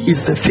sea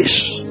is a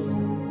fish.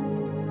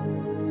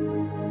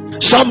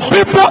 Some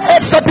people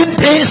ate certain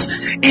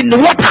things in the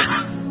water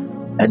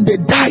and they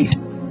died.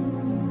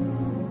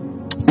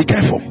 Be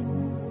careful.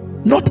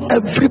 Not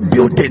every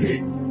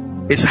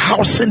building is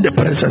housing the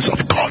presence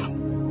of God.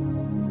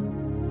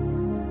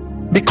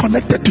 Be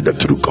connected to the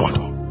true God.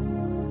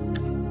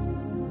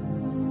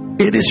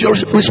 It is your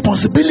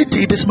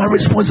responsibility. It is my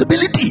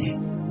responsibility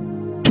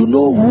to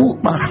know who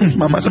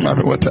Mama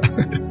said water.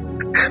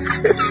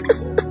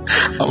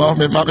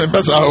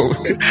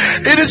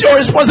 It is your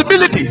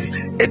responsibility.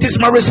 It is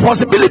my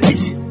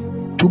responsibility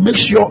to make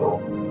sure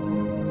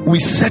we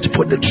search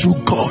for the true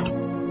God.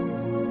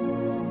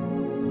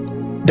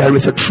 There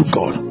is a true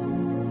God.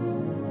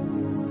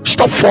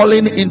 Stop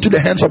falling into the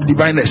hands of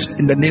diviners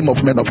in the name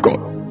of men of God.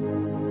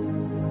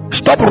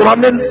 Stop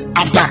running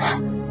after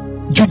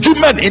juju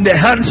men in the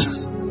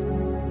hands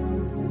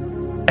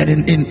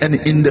and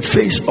in the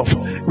face of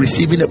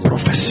receiving a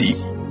prophecy.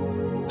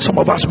 Some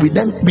of us we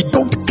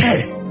don't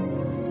care.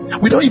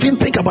 We don't even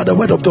think about the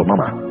word of the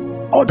Mama.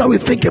 All that we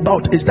think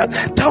about is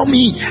that tell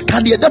me,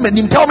 can the Adam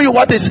and tell me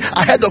what is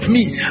ahead of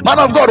me? Man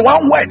of God,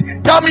 one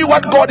word. Tell me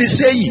what God is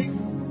saying.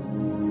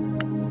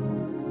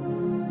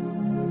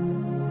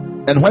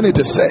 And when it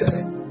is said,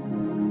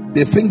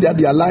 they think that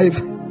their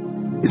life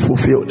is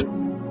fulfilled.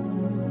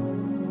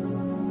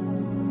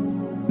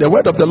 The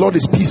word of the Lord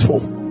is peaceful.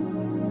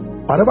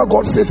 Whatever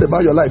God says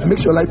about your life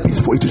makes your life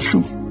peaceful. It is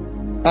true.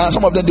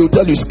 Some of them, they will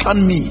tell you,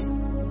 scan me.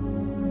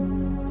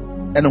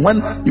 And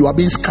when you are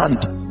being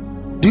scanned,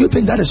 do you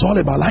think that is all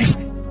about life?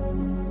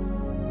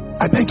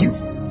 I beg you.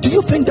 Do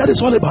you think that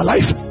is all about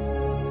life?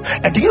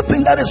 And do you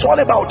think that is all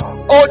about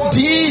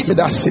do you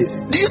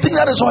think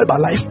that is all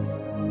about life?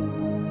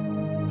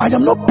 I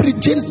am not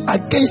preaching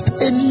against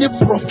any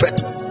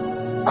prophet.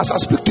 As I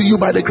speak to you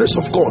by the grace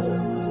of God,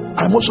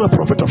 I am also a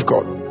prophet of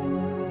God.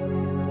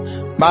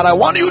 But I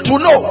want you to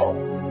know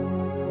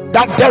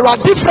that there are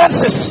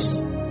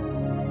differences.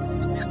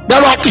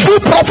 There are true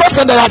prophets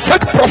and there are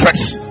fake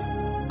prophets.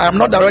 I am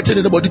not directing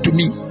anybody to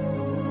me.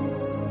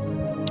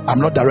 I'm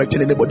not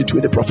directing anybody to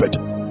any prophet.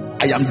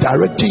 I am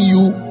directing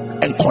you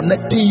and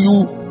connecting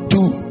you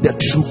to the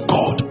true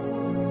God.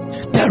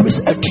 There is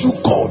a true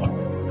God.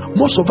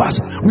 Most of us,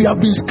 we have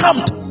been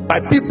scammed by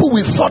people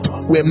we thought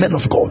were men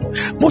of God.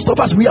 Most of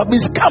us, we have been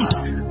scammed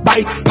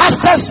by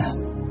pastors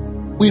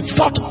we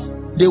thought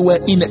they were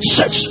in a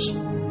church.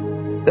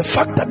 The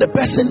fact that the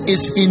person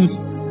is in,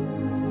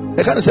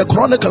 I can't say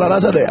chronicle,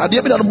 clerical.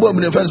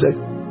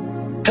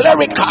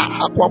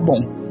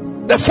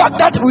 The fact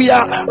that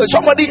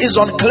somebody is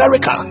on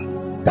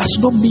clerical does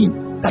not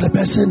mean that the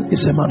person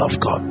is a man of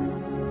God.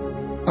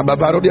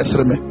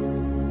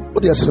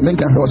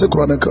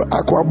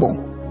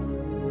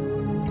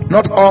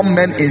 Not all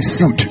men in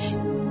suit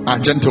are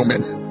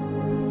gentlemen.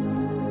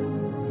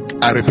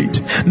 I repeat,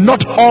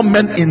 not all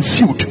men in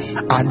suit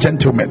are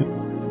gentlemen.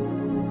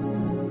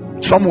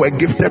 Some were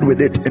gifted with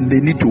it and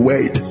they need to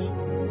wear it.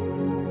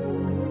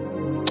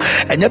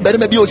 And yet,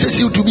 maybe also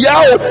suit to be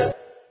out.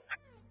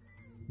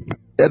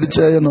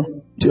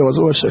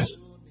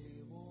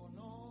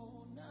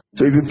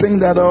 So if you think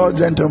that all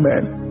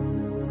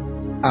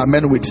gentlemen are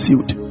men with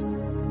suit.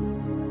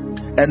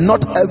 And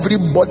not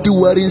everybody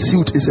wearing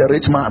suit is a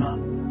rich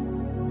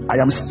man. I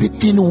am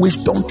speaking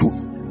wisdom to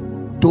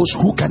those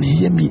who can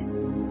hear me.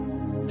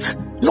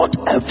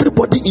 Not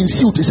everybody in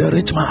suit is a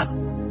rich man.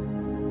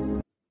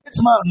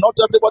 Not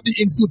everybody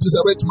in suit is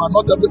a rich man.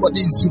 Not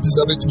everybody in suit is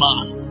a rich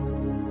man.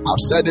 I've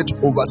said it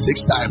over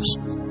 6 times.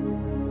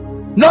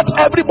 Not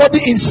everybody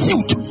in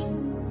suit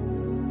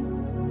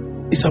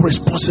is a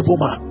responsible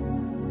man.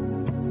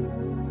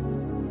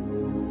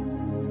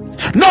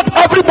 Not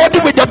everybody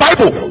with the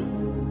Bible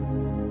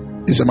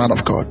is a man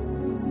of God.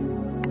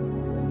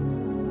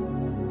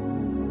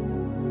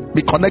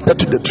 Be connected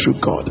to the true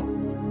God.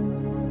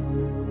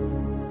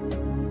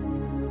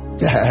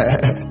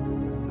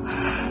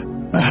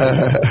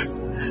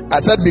 I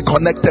said be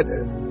connected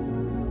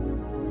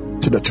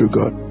to the true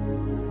God.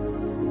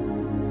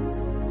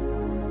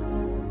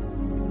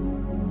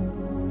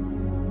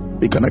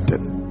 Be connected.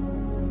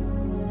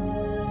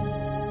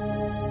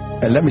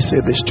 And let me say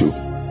this too.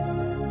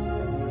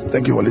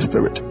 Thank you, Holy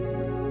Spirit.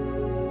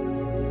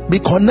 Be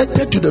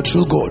connected to the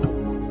true God.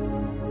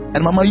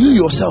 And Mama, you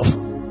yourself,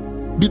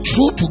 be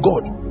true to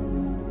God.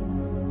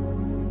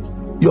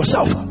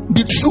 Yourself,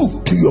 be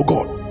true to your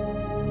God.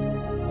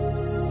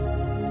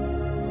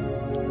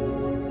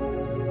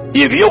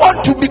 If you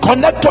want to be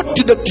connected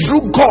to the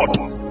true God,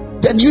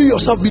 then you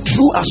yourself be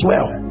true as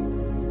well.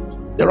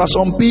 There are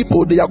some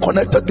people, they are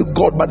connected to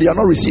God, but they are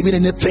not receiving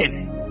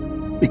anything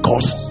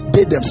because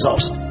they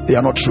themselves, they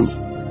are not true.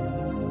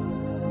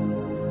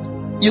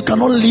 You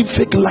cannot live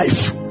fake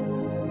life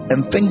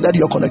and think that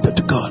you are connected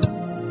to God.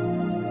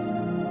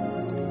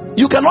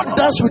 You cannot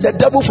dance with the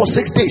devil for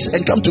 6 days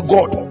and come to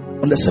God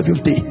on the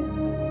 7th day.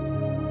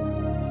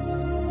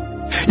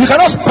 You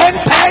cannot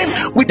spend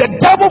time with the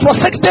devil for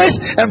 6 days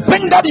and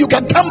think that you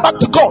can come back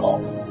to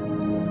God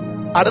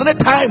at any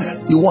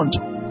time you want.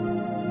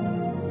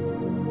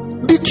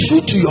 Be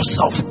true to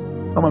yourself.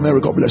 Mama Mary,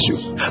 God bless you.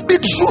 Be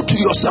true to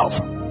yourself.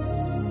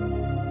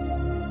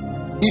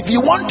 If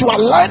you want to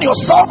align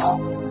yourself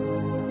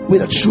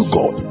with a true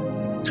God,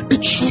 be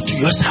true to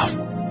yourself.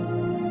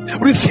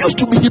 Refuse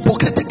to be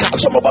hypocritical.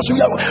 Some of us,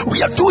 we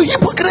are too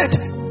hypocrite.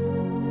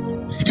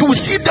 You will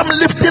see them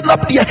lifting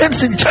up their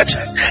hands in church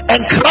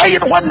and crying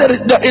when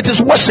it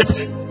is worship,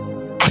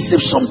 as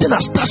if something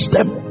has touched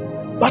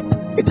them. But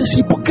it is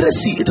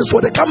hypocrisy. It is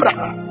for the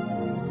camera.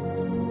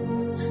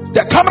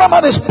 The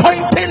cameraman is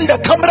pointing the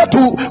camera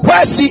to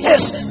where she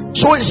is,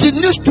 so she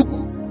needs to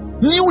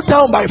kneel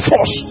down by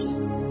force.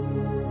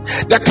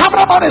 The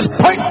cameraman is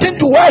pointing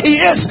to where he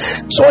is,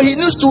 so he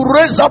needs to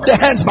raise up the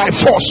hands by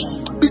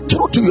force. Be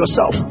true to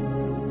yourself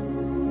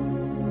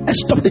and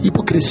stop the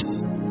hypocrisy.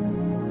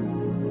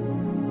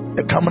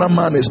 The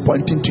cameraman is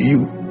pointing to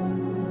you,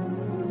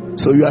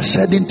 so you are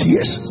shedding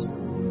tears.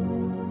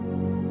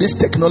 This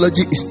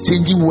technology is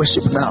changing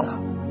worship now.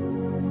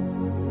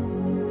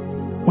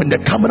 When the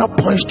camera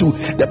points to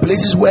the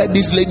places where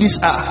these ladies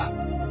are,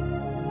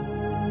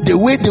 the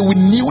way they will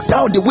kneel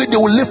down, the way they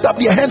will lift up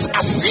their hands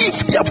as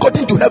if they have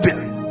gotten to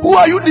heaven. Who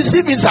are you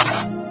deceiving, sir?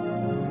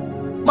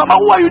 Mama,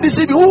 who are you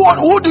deceiving?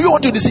 Who do you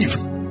want to deceive?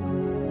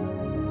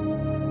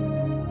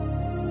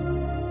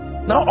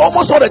 Now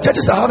almost all the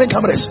churches are having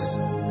cameras.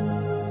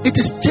 It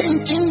is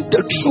changing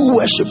the true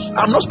worship.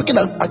 I'm not speaking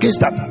against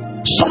that.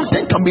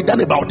 Something can be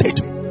done about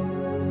it.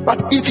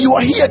 But if you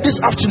are here this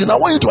afternoon, I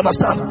want you to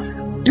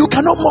understand, you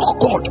cannot mock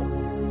God.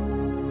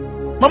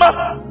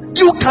 Mama,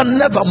 you can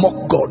never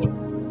mock God.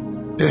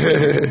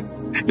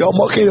 You're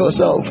mocking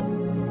yourself.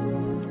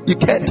 You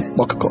can't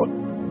mock God.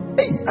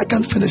 Hey, I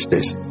can't finish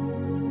this.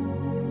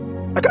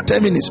 I got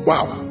 10 minutes.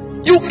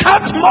 Wow. You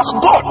can't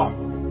mock God.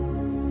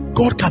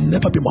 God can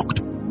never be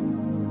mocked.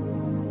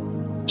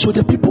 So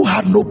the people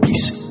had no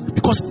peace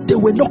because they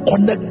were not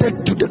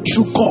connected to the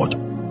true God.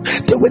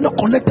 They were not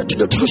connected to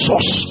the true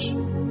source.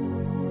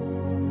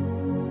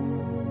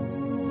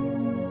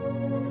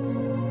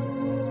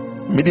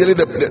 Immediately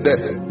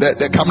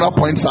the camera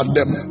points at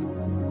them.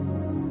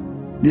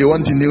 You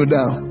want to kneel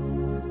down.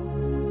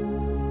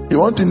 You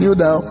want to kneel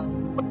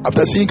down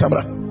after seeing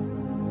camera.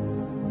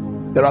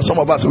 There are some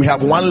of us, we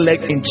have one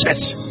leg in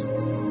church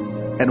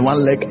and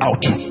one leg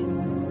out.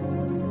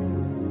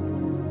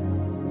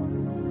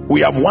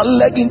 We have one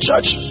leg in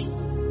church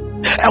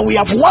and we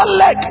have one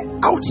leg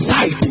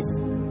outside.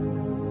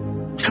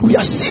 We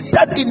are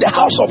seated in the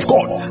house of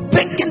God,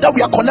 thinking that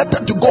we are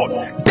connected to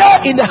God.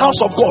 There in the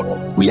house of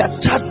God, we are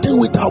chatting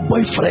with our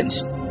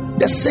boyfriends.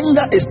 The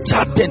singer is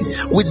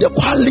chatting with the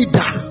choir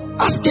leader,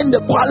 asking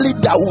the choir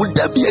leader, will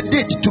there be a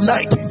date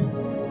tonight?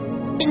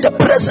 In the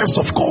presence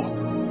of God.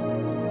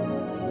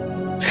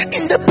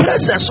 In the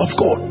presence of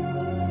God.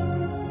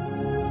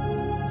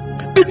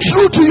 Be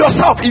true to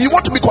yourself if you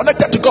want to be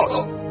connected to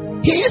God.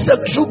 He is a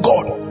true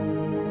God.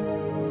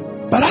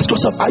 But ask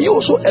yourself, are you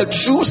also a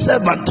true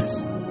servant?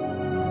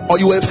 Or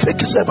you are a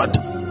fake servant?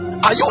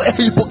 Are you a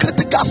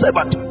hypocritical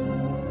servant?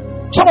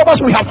 Some of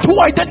us, we have two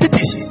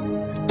identities.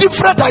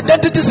 Different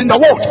identities in the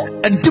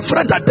world and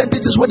different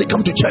identities when they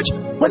come to church.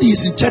 When he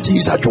is in church, he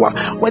is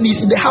Ajua. When he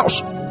is in the house,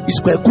 he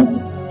is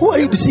Kweku. Who are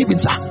you deceiving,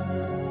 sir?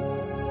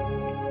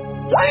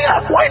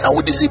 Why now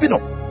we deceiving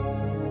them?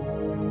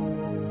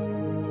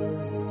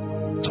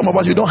 Some of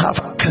us, you don't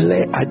have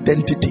clear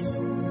identity.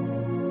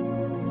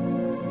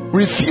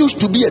 Refuse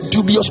to be a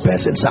dubious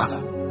person, sir.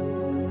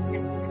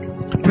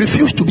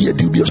 Refuse to be a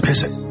dubious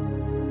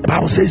person. The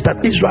Bible says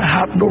that Israel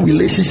had no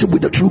relationship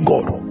with the true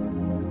God,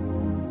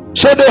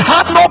 so they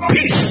had no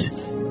peace.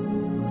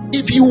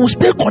 If you will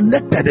stay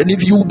connected and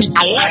if you will be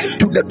aligned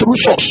to the true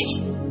source,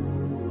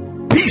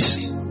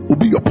 peace will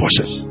be your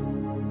portion.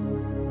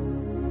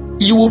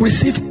 You will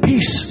receive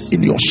peace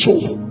in your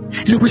soul.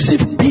 You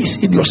receive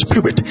peace in your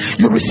spirit.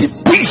 You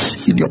receive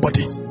peace in your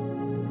body.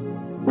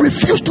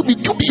 Refuse to be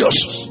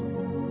dubious.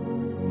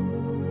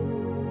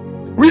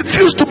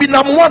 Refuse to be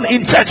number one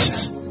in church.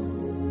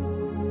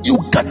 You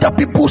gather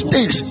people's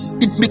things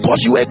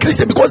because you are a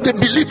Christian, because they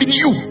believe in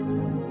you.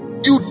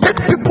 You take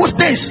people's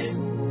things.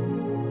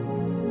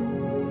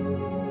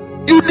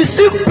 You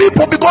deceive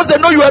people because they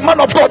know you are a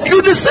man of God.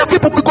 You deceive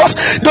people because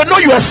they know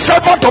you are a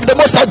servant of the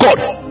Most High God.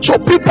 So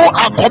people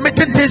are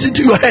committing things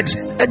into your heads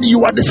and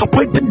you are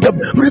disappointing them.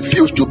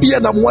 Refuse to be a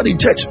number one in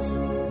church.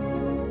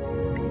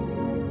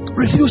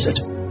 Refuse it.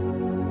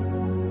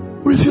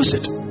 Refuse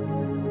it.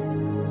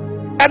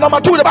 And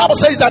number two, the Bible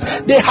says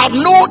that they have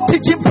no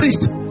teaching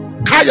priest.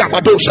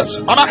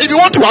 If you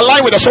want to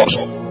align with the source,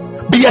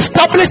 be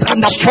established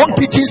under strong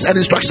teachings and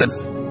instructions.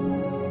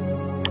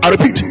 I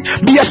repeat,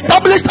 be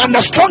established under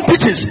strong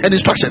teachings and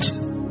instructions.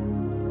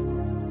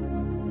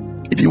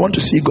 If you want to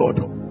see God,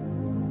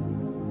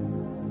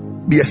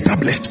 be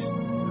established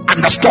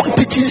under strong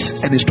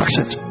teachings and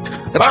instructions.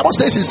 The Bible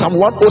says in Psalm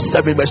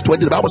 107 verse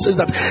 20, the Bible says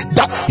that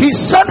he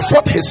sent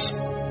forth his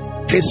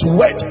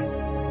word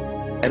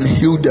and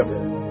healed them.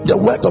 The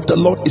word of the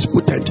Lord is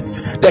potent.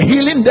 The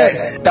healing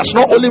there does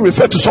not only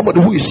refer to somebody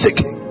who is sick.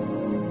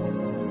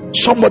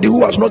 Somebody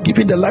who has not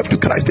given their life to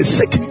Christ is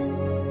sick.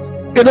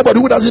 Anybody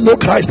who doesn't know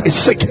Christ is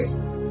sick.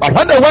 But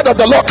when the word of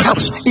the Lord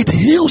comes, it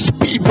heals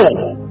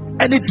people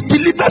and it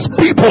delivers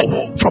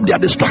people from their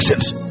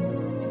distractions.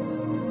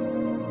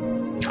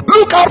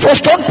 Look out for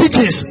strong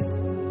teachings.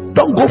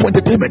 Don't go for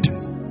entertainment.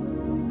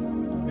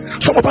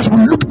 Some of us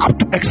will look up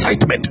to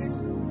excitement.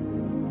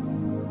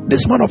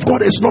 This man of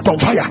God is not on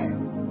fire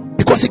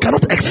because he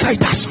cannot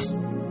excite us.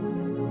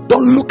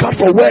 Don't look out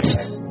for words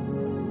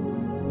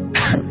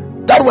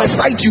that will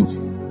excite you.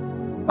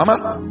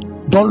 Mama,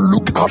 don't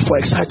look out for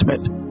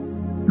excitement.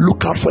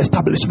 Look out for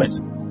establishment.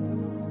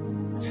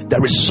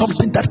 There is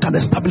something that can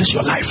establish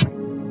your life,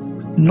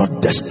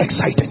 not just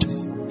excited.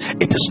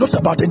 It is not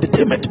about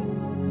entertainment.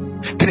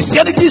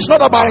 Christianity is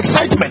not about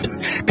excitement.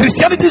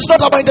 Christianity is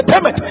not about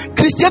entertainment.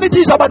 Christianity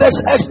is about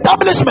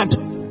establishment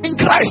in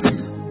Christ.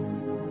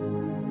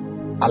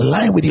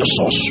 Align with your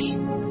source.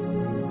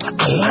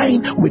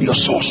 Align with your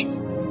source.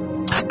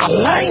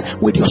 Align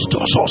with your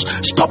source.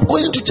 Stop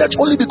going to church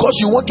only because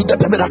you want to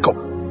get a miracle.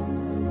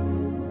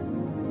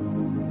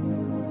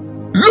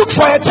 Look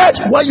for a church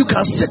where you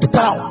can sit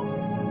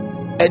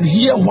down and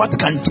hear what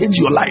can change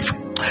your life.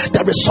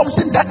 There is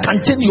something that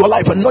can change your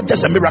life and not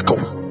just a miracle.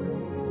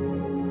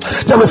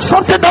 There is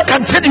something that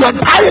can change your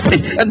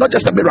entirety and not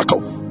just a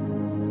miracle.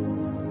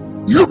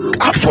 Look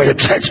out for a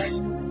church.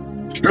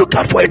 Look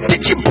out for a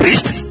teaching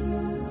priest.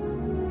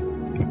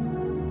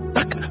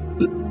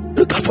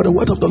 Look out for the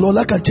word of the Lord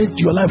that can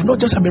change your life, not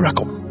just a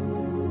miracle.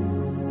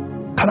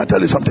 Can I tell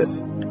you something?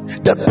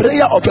 The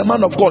prayer of a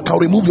man of God can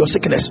remove your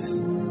sickness,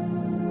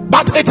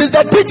 but it is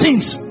the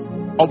teachings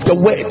of the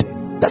word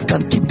that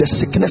can keep the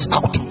sickness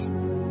out.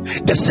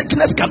 The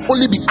sickness can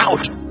only be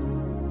out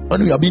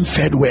when we are being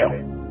fed well.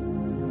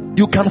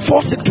 You can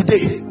fall sick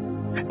today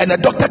and a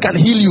doctor can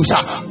heal you,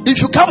 sir.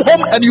 If you come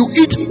home and you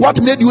eat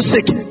what made you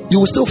sick, you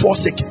will still fall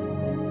sick.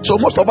 So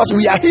most of us,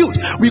 we are healed.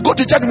 We go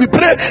to church, we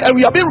pray, and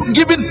we have been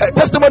given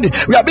testimony.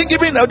 We have been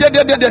given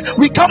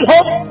we come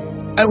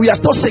home and we are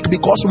still sick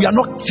because we are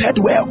not fed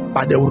well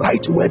by the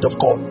right word of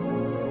God.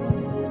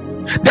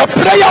 The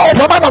prayer of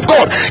a man of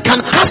God can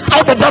cast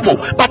out the devil,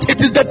 but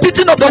it is the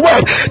teaching of the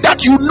word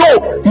that you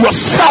know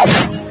yourself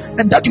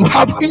and that you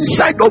have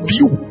inside of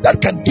you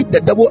that can keep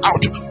the devil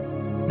out.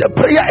 The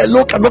prayer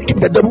alone cannot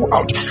keep the devil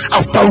out.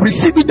 After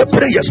receiving the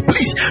prayers,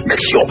 please make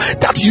sure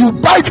that you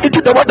dive into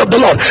the word of the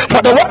Lord,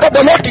 for the word of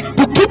the Lord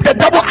to keep the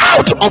devil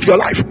out of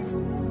your life.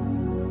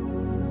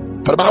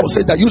 For the Bible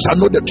says that you shall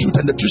know the truth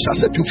and the truth shall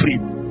set you free.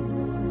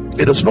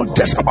 It is not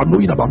just about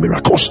knowing about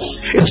miracles.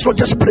 It is not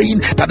just praying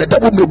that the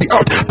devil may be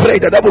out.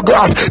 Pray the devil go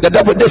out. The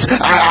devil this.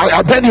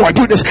 I bend you. I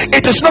do this.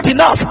 It is not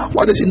enough.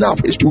 What is enough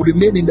is to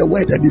remain in the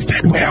word and be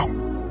fed well.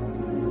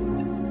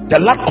 The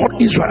land called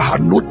Israel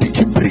had no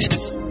teaching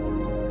priest.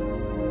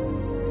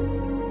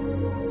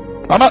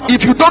 Mama,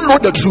 if you don't know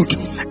the truth,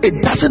 it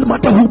doesn't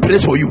matter who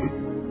prays for you.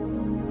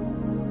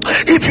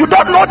 If you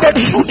don't know the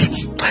truth,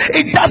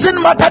 it doesn't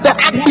matter the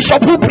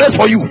archbishop who prays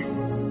for you.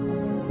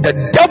 The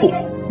devil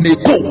may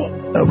go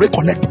and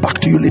reconnect back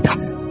to you later.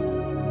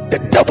 The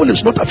devil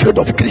is not afraid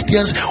of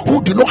Christians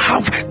who do not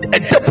have a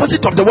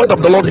deposit of the word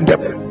of the Lord in them.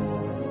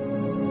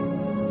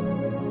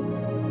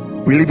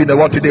 We live in a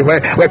world today where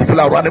people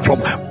are running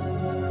from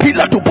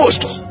pillar to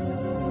post.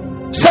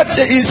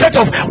 In search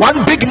of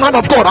one big man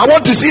of God. I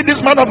want to see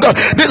this man of God.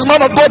 This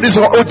man of God is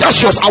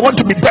audacious. I want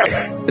to be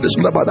there. It is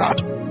not about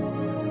that.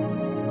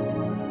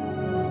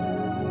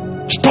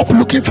 Stop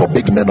looking for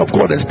big men of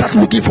God and start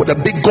looking for the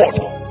big God.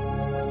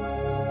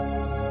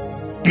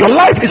 Your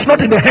life is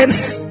not in the hands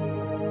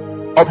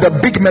of the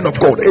big men of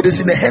God. It is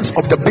in the hands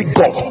of the big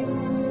God.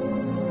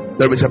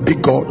 There is a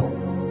big God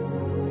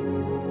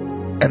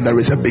and there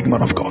is a big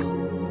man of God.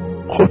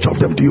 Which of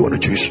them do you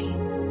want to choose?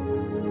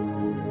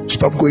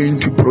 Stop going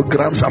to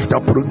programs after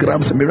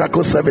programs,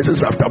 miracle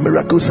services after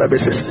miracle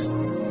services.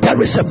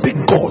 There is a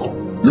big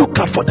God. Look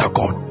out for that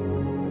God.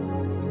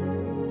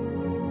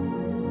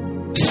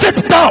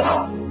 Sit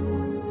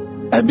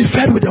down and be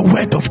fed with the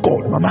word of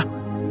God, Mama.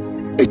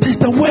 It is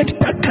the word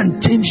that can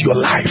change your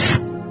life.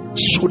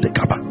 So the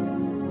Kaba.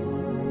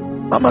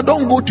 Mama,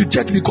 don't go to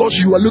church because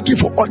you are looking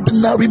for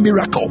ordinary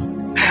miracle.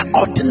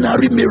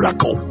 Ordinary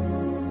miracle.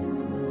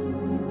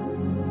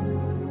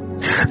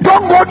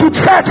 Don't go to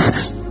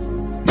church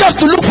just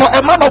to look for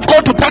a man of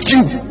God to touch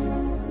you.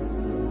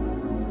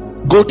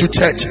 Go to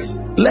church.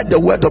 Let the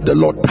word of the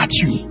Lord touch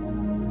you.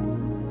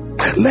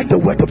 Let the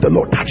word of the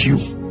Lord touch you.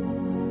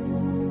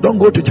 Don't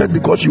go to church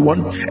because you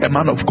want a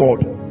man of God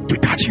to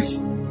touch you.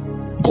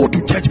 Go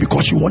to church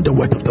because you want the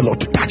word of the Lord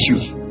to touch you.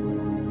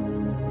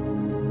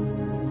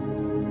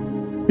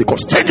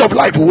 Because change of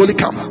life will only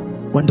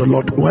come when the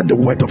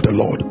word of the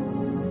Lord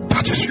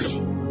touches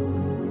you.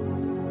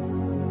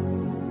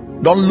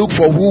 Don't look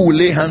for who will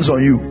lay hands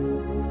on you.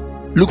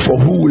 Look for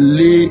who will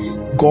lay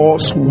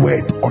God's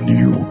word on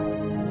you.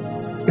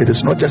 It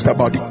is not just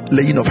about the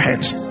laying of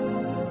hands,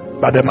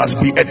 but there must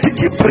be a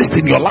teaching priest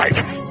in your life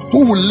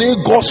who will lay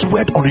God's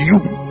word on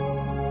you.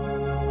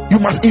 You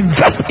must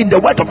invest in the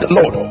word of the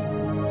Lord.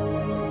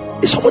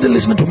 Is somebody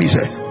listening to me,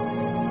 sir?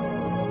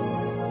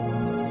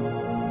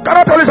 Can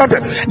I tell you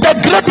something? The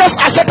greatest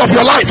asset of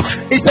your life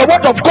is the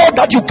word of God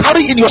that you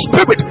carry in your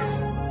spirit.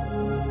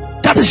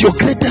 That is your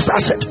greatest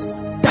asset.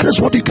 That is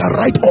what you can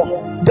write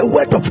on. The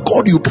word of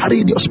God you carry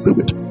in your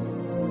spirit.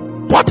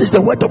 What is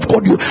the word of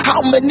God?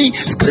 How many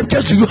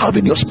scriptures do you have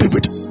in your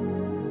spirit?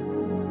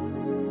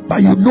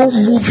 But you know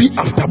movie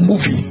after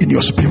movie in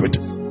your spirit.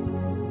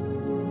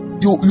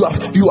 You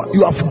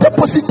have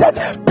deposited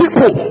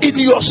people in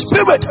your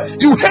spirit.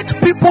 You hate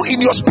people in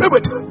your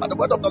spirit. And the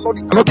word of the Lord,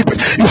 you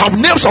have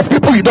names of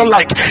people you don't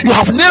like. You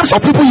have names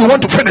of people you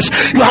want to finish.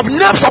 You have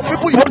names of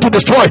people you want to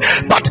destroy.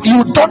 But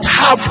you don't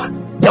have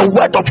the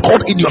word of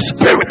God in your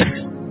spirit.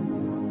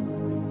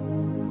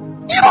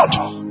 You don't.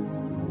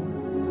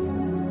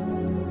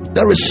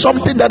 There is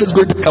something that is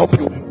going to help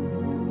you.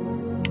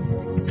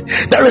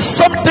 There is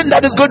something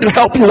that is going to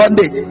help you one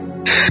day.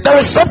 There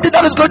is something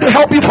that is going to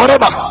help you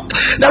forever.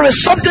 There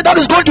is something that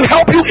is going to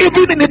help you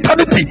even in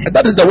eternity, and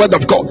that is the word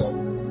of God.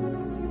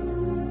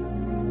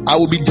 I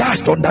will be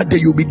judged on that day.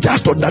 You will be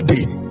judged on that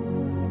day.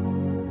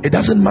 It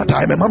doesn't matter.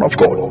 I'm a man of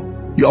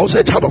God. You are also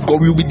a child of God.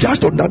 We will be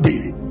judged on that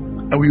day,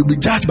 and we will be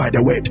judged by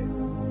the word.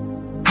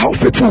 How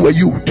faithful were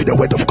you to the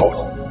word of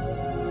God?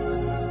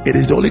 It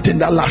is the only thing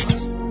that lasts.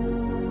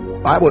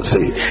 I would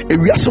say, but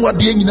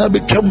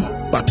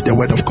the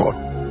word of God.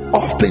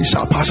 All things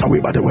shall pass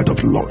away by the word of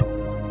the Lord.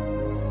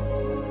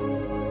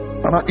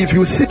 If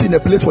you sit in a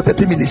place for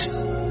 30 minutes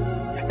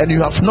and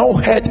you have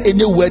not heard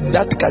any word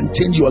that can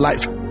change your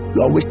life,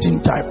 you are wasting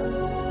time.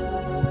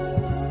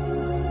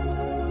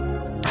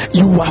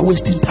 You are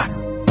wasting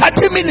time.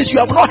 30 minutes you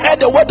have not heard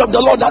the word of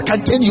the Lord that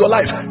can change your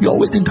life, you are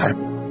wasting time.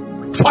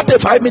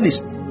 45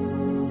 minutes.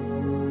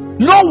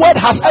 No word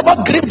has ever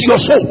gripped your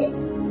soul.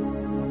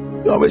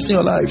 You are wasting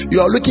your life. You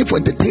are looking for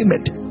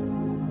entertainment.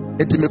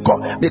 You think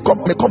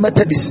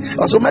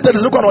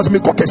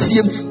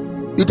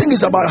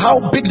it's about how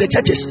big the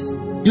church is.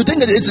 You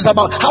think it is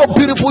about how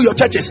beautiful your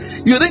church is.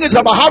 You think it's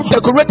about how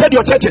decorated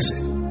your church is.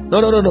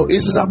 No. It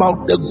is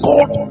about the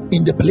God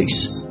in the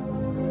place.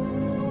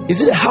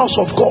 Is it a house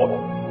of God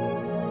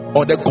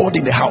or the God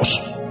in the house?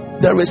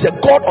 There is a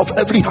God of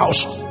every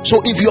house.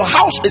 So if your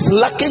house is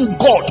lacking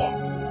God,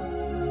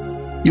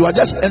 you are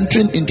just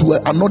entering into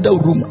another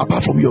room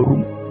apart from your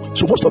room.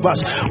 So most of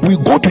us, we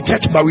go to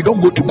church but we don't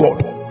go to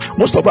God.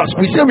 Most of us,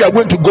 we say we are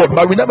going to God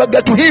but we never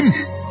get to Him.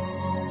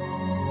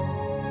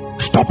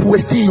 Stop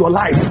wasting your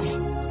life.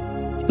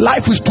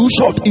 Life is too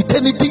short.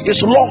 Eternity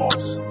is long.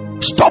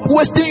 Stop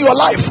wasting your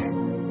life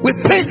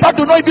with things that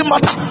do not even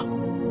matter.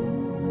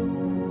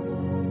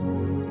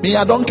 Me,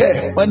 I don't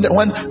care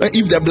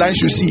if the blind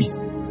should see.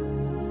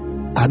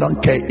 I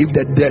don't care if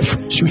the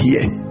deaf should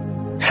hear.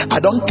 I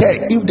don't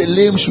care if the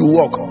lame should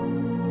walk.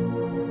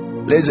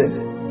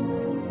 Listen.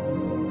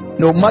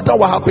 No matter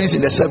what happens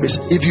in the service,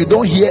 if you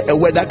don't hear a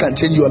word that can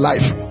change your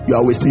life, you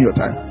are wasting your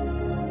time.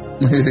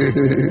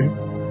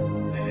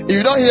 If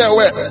you don't hear a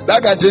word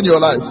that can change your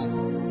life,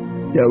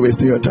 you are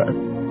wasting your time.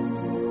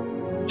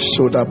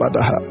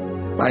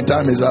 My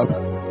time is up.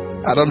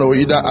 I don't know,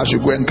 either I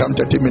should go and come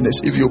 30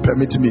 minutes if you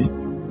permit me,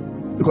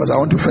 because I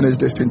want to finish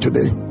this thing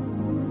today.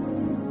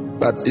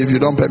 But if you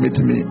don't permit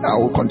me, I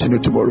will continue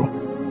tomorrow.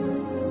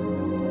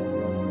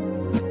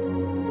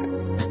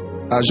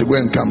 I should go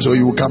and come, so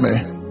you will come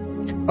here.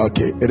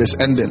 Okay, it is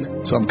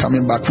ending. So I'm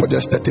coming back for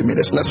just 30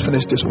 minutes. Let's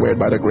finish this word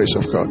by the grace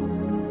of God.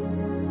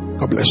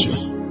 God bless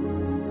you.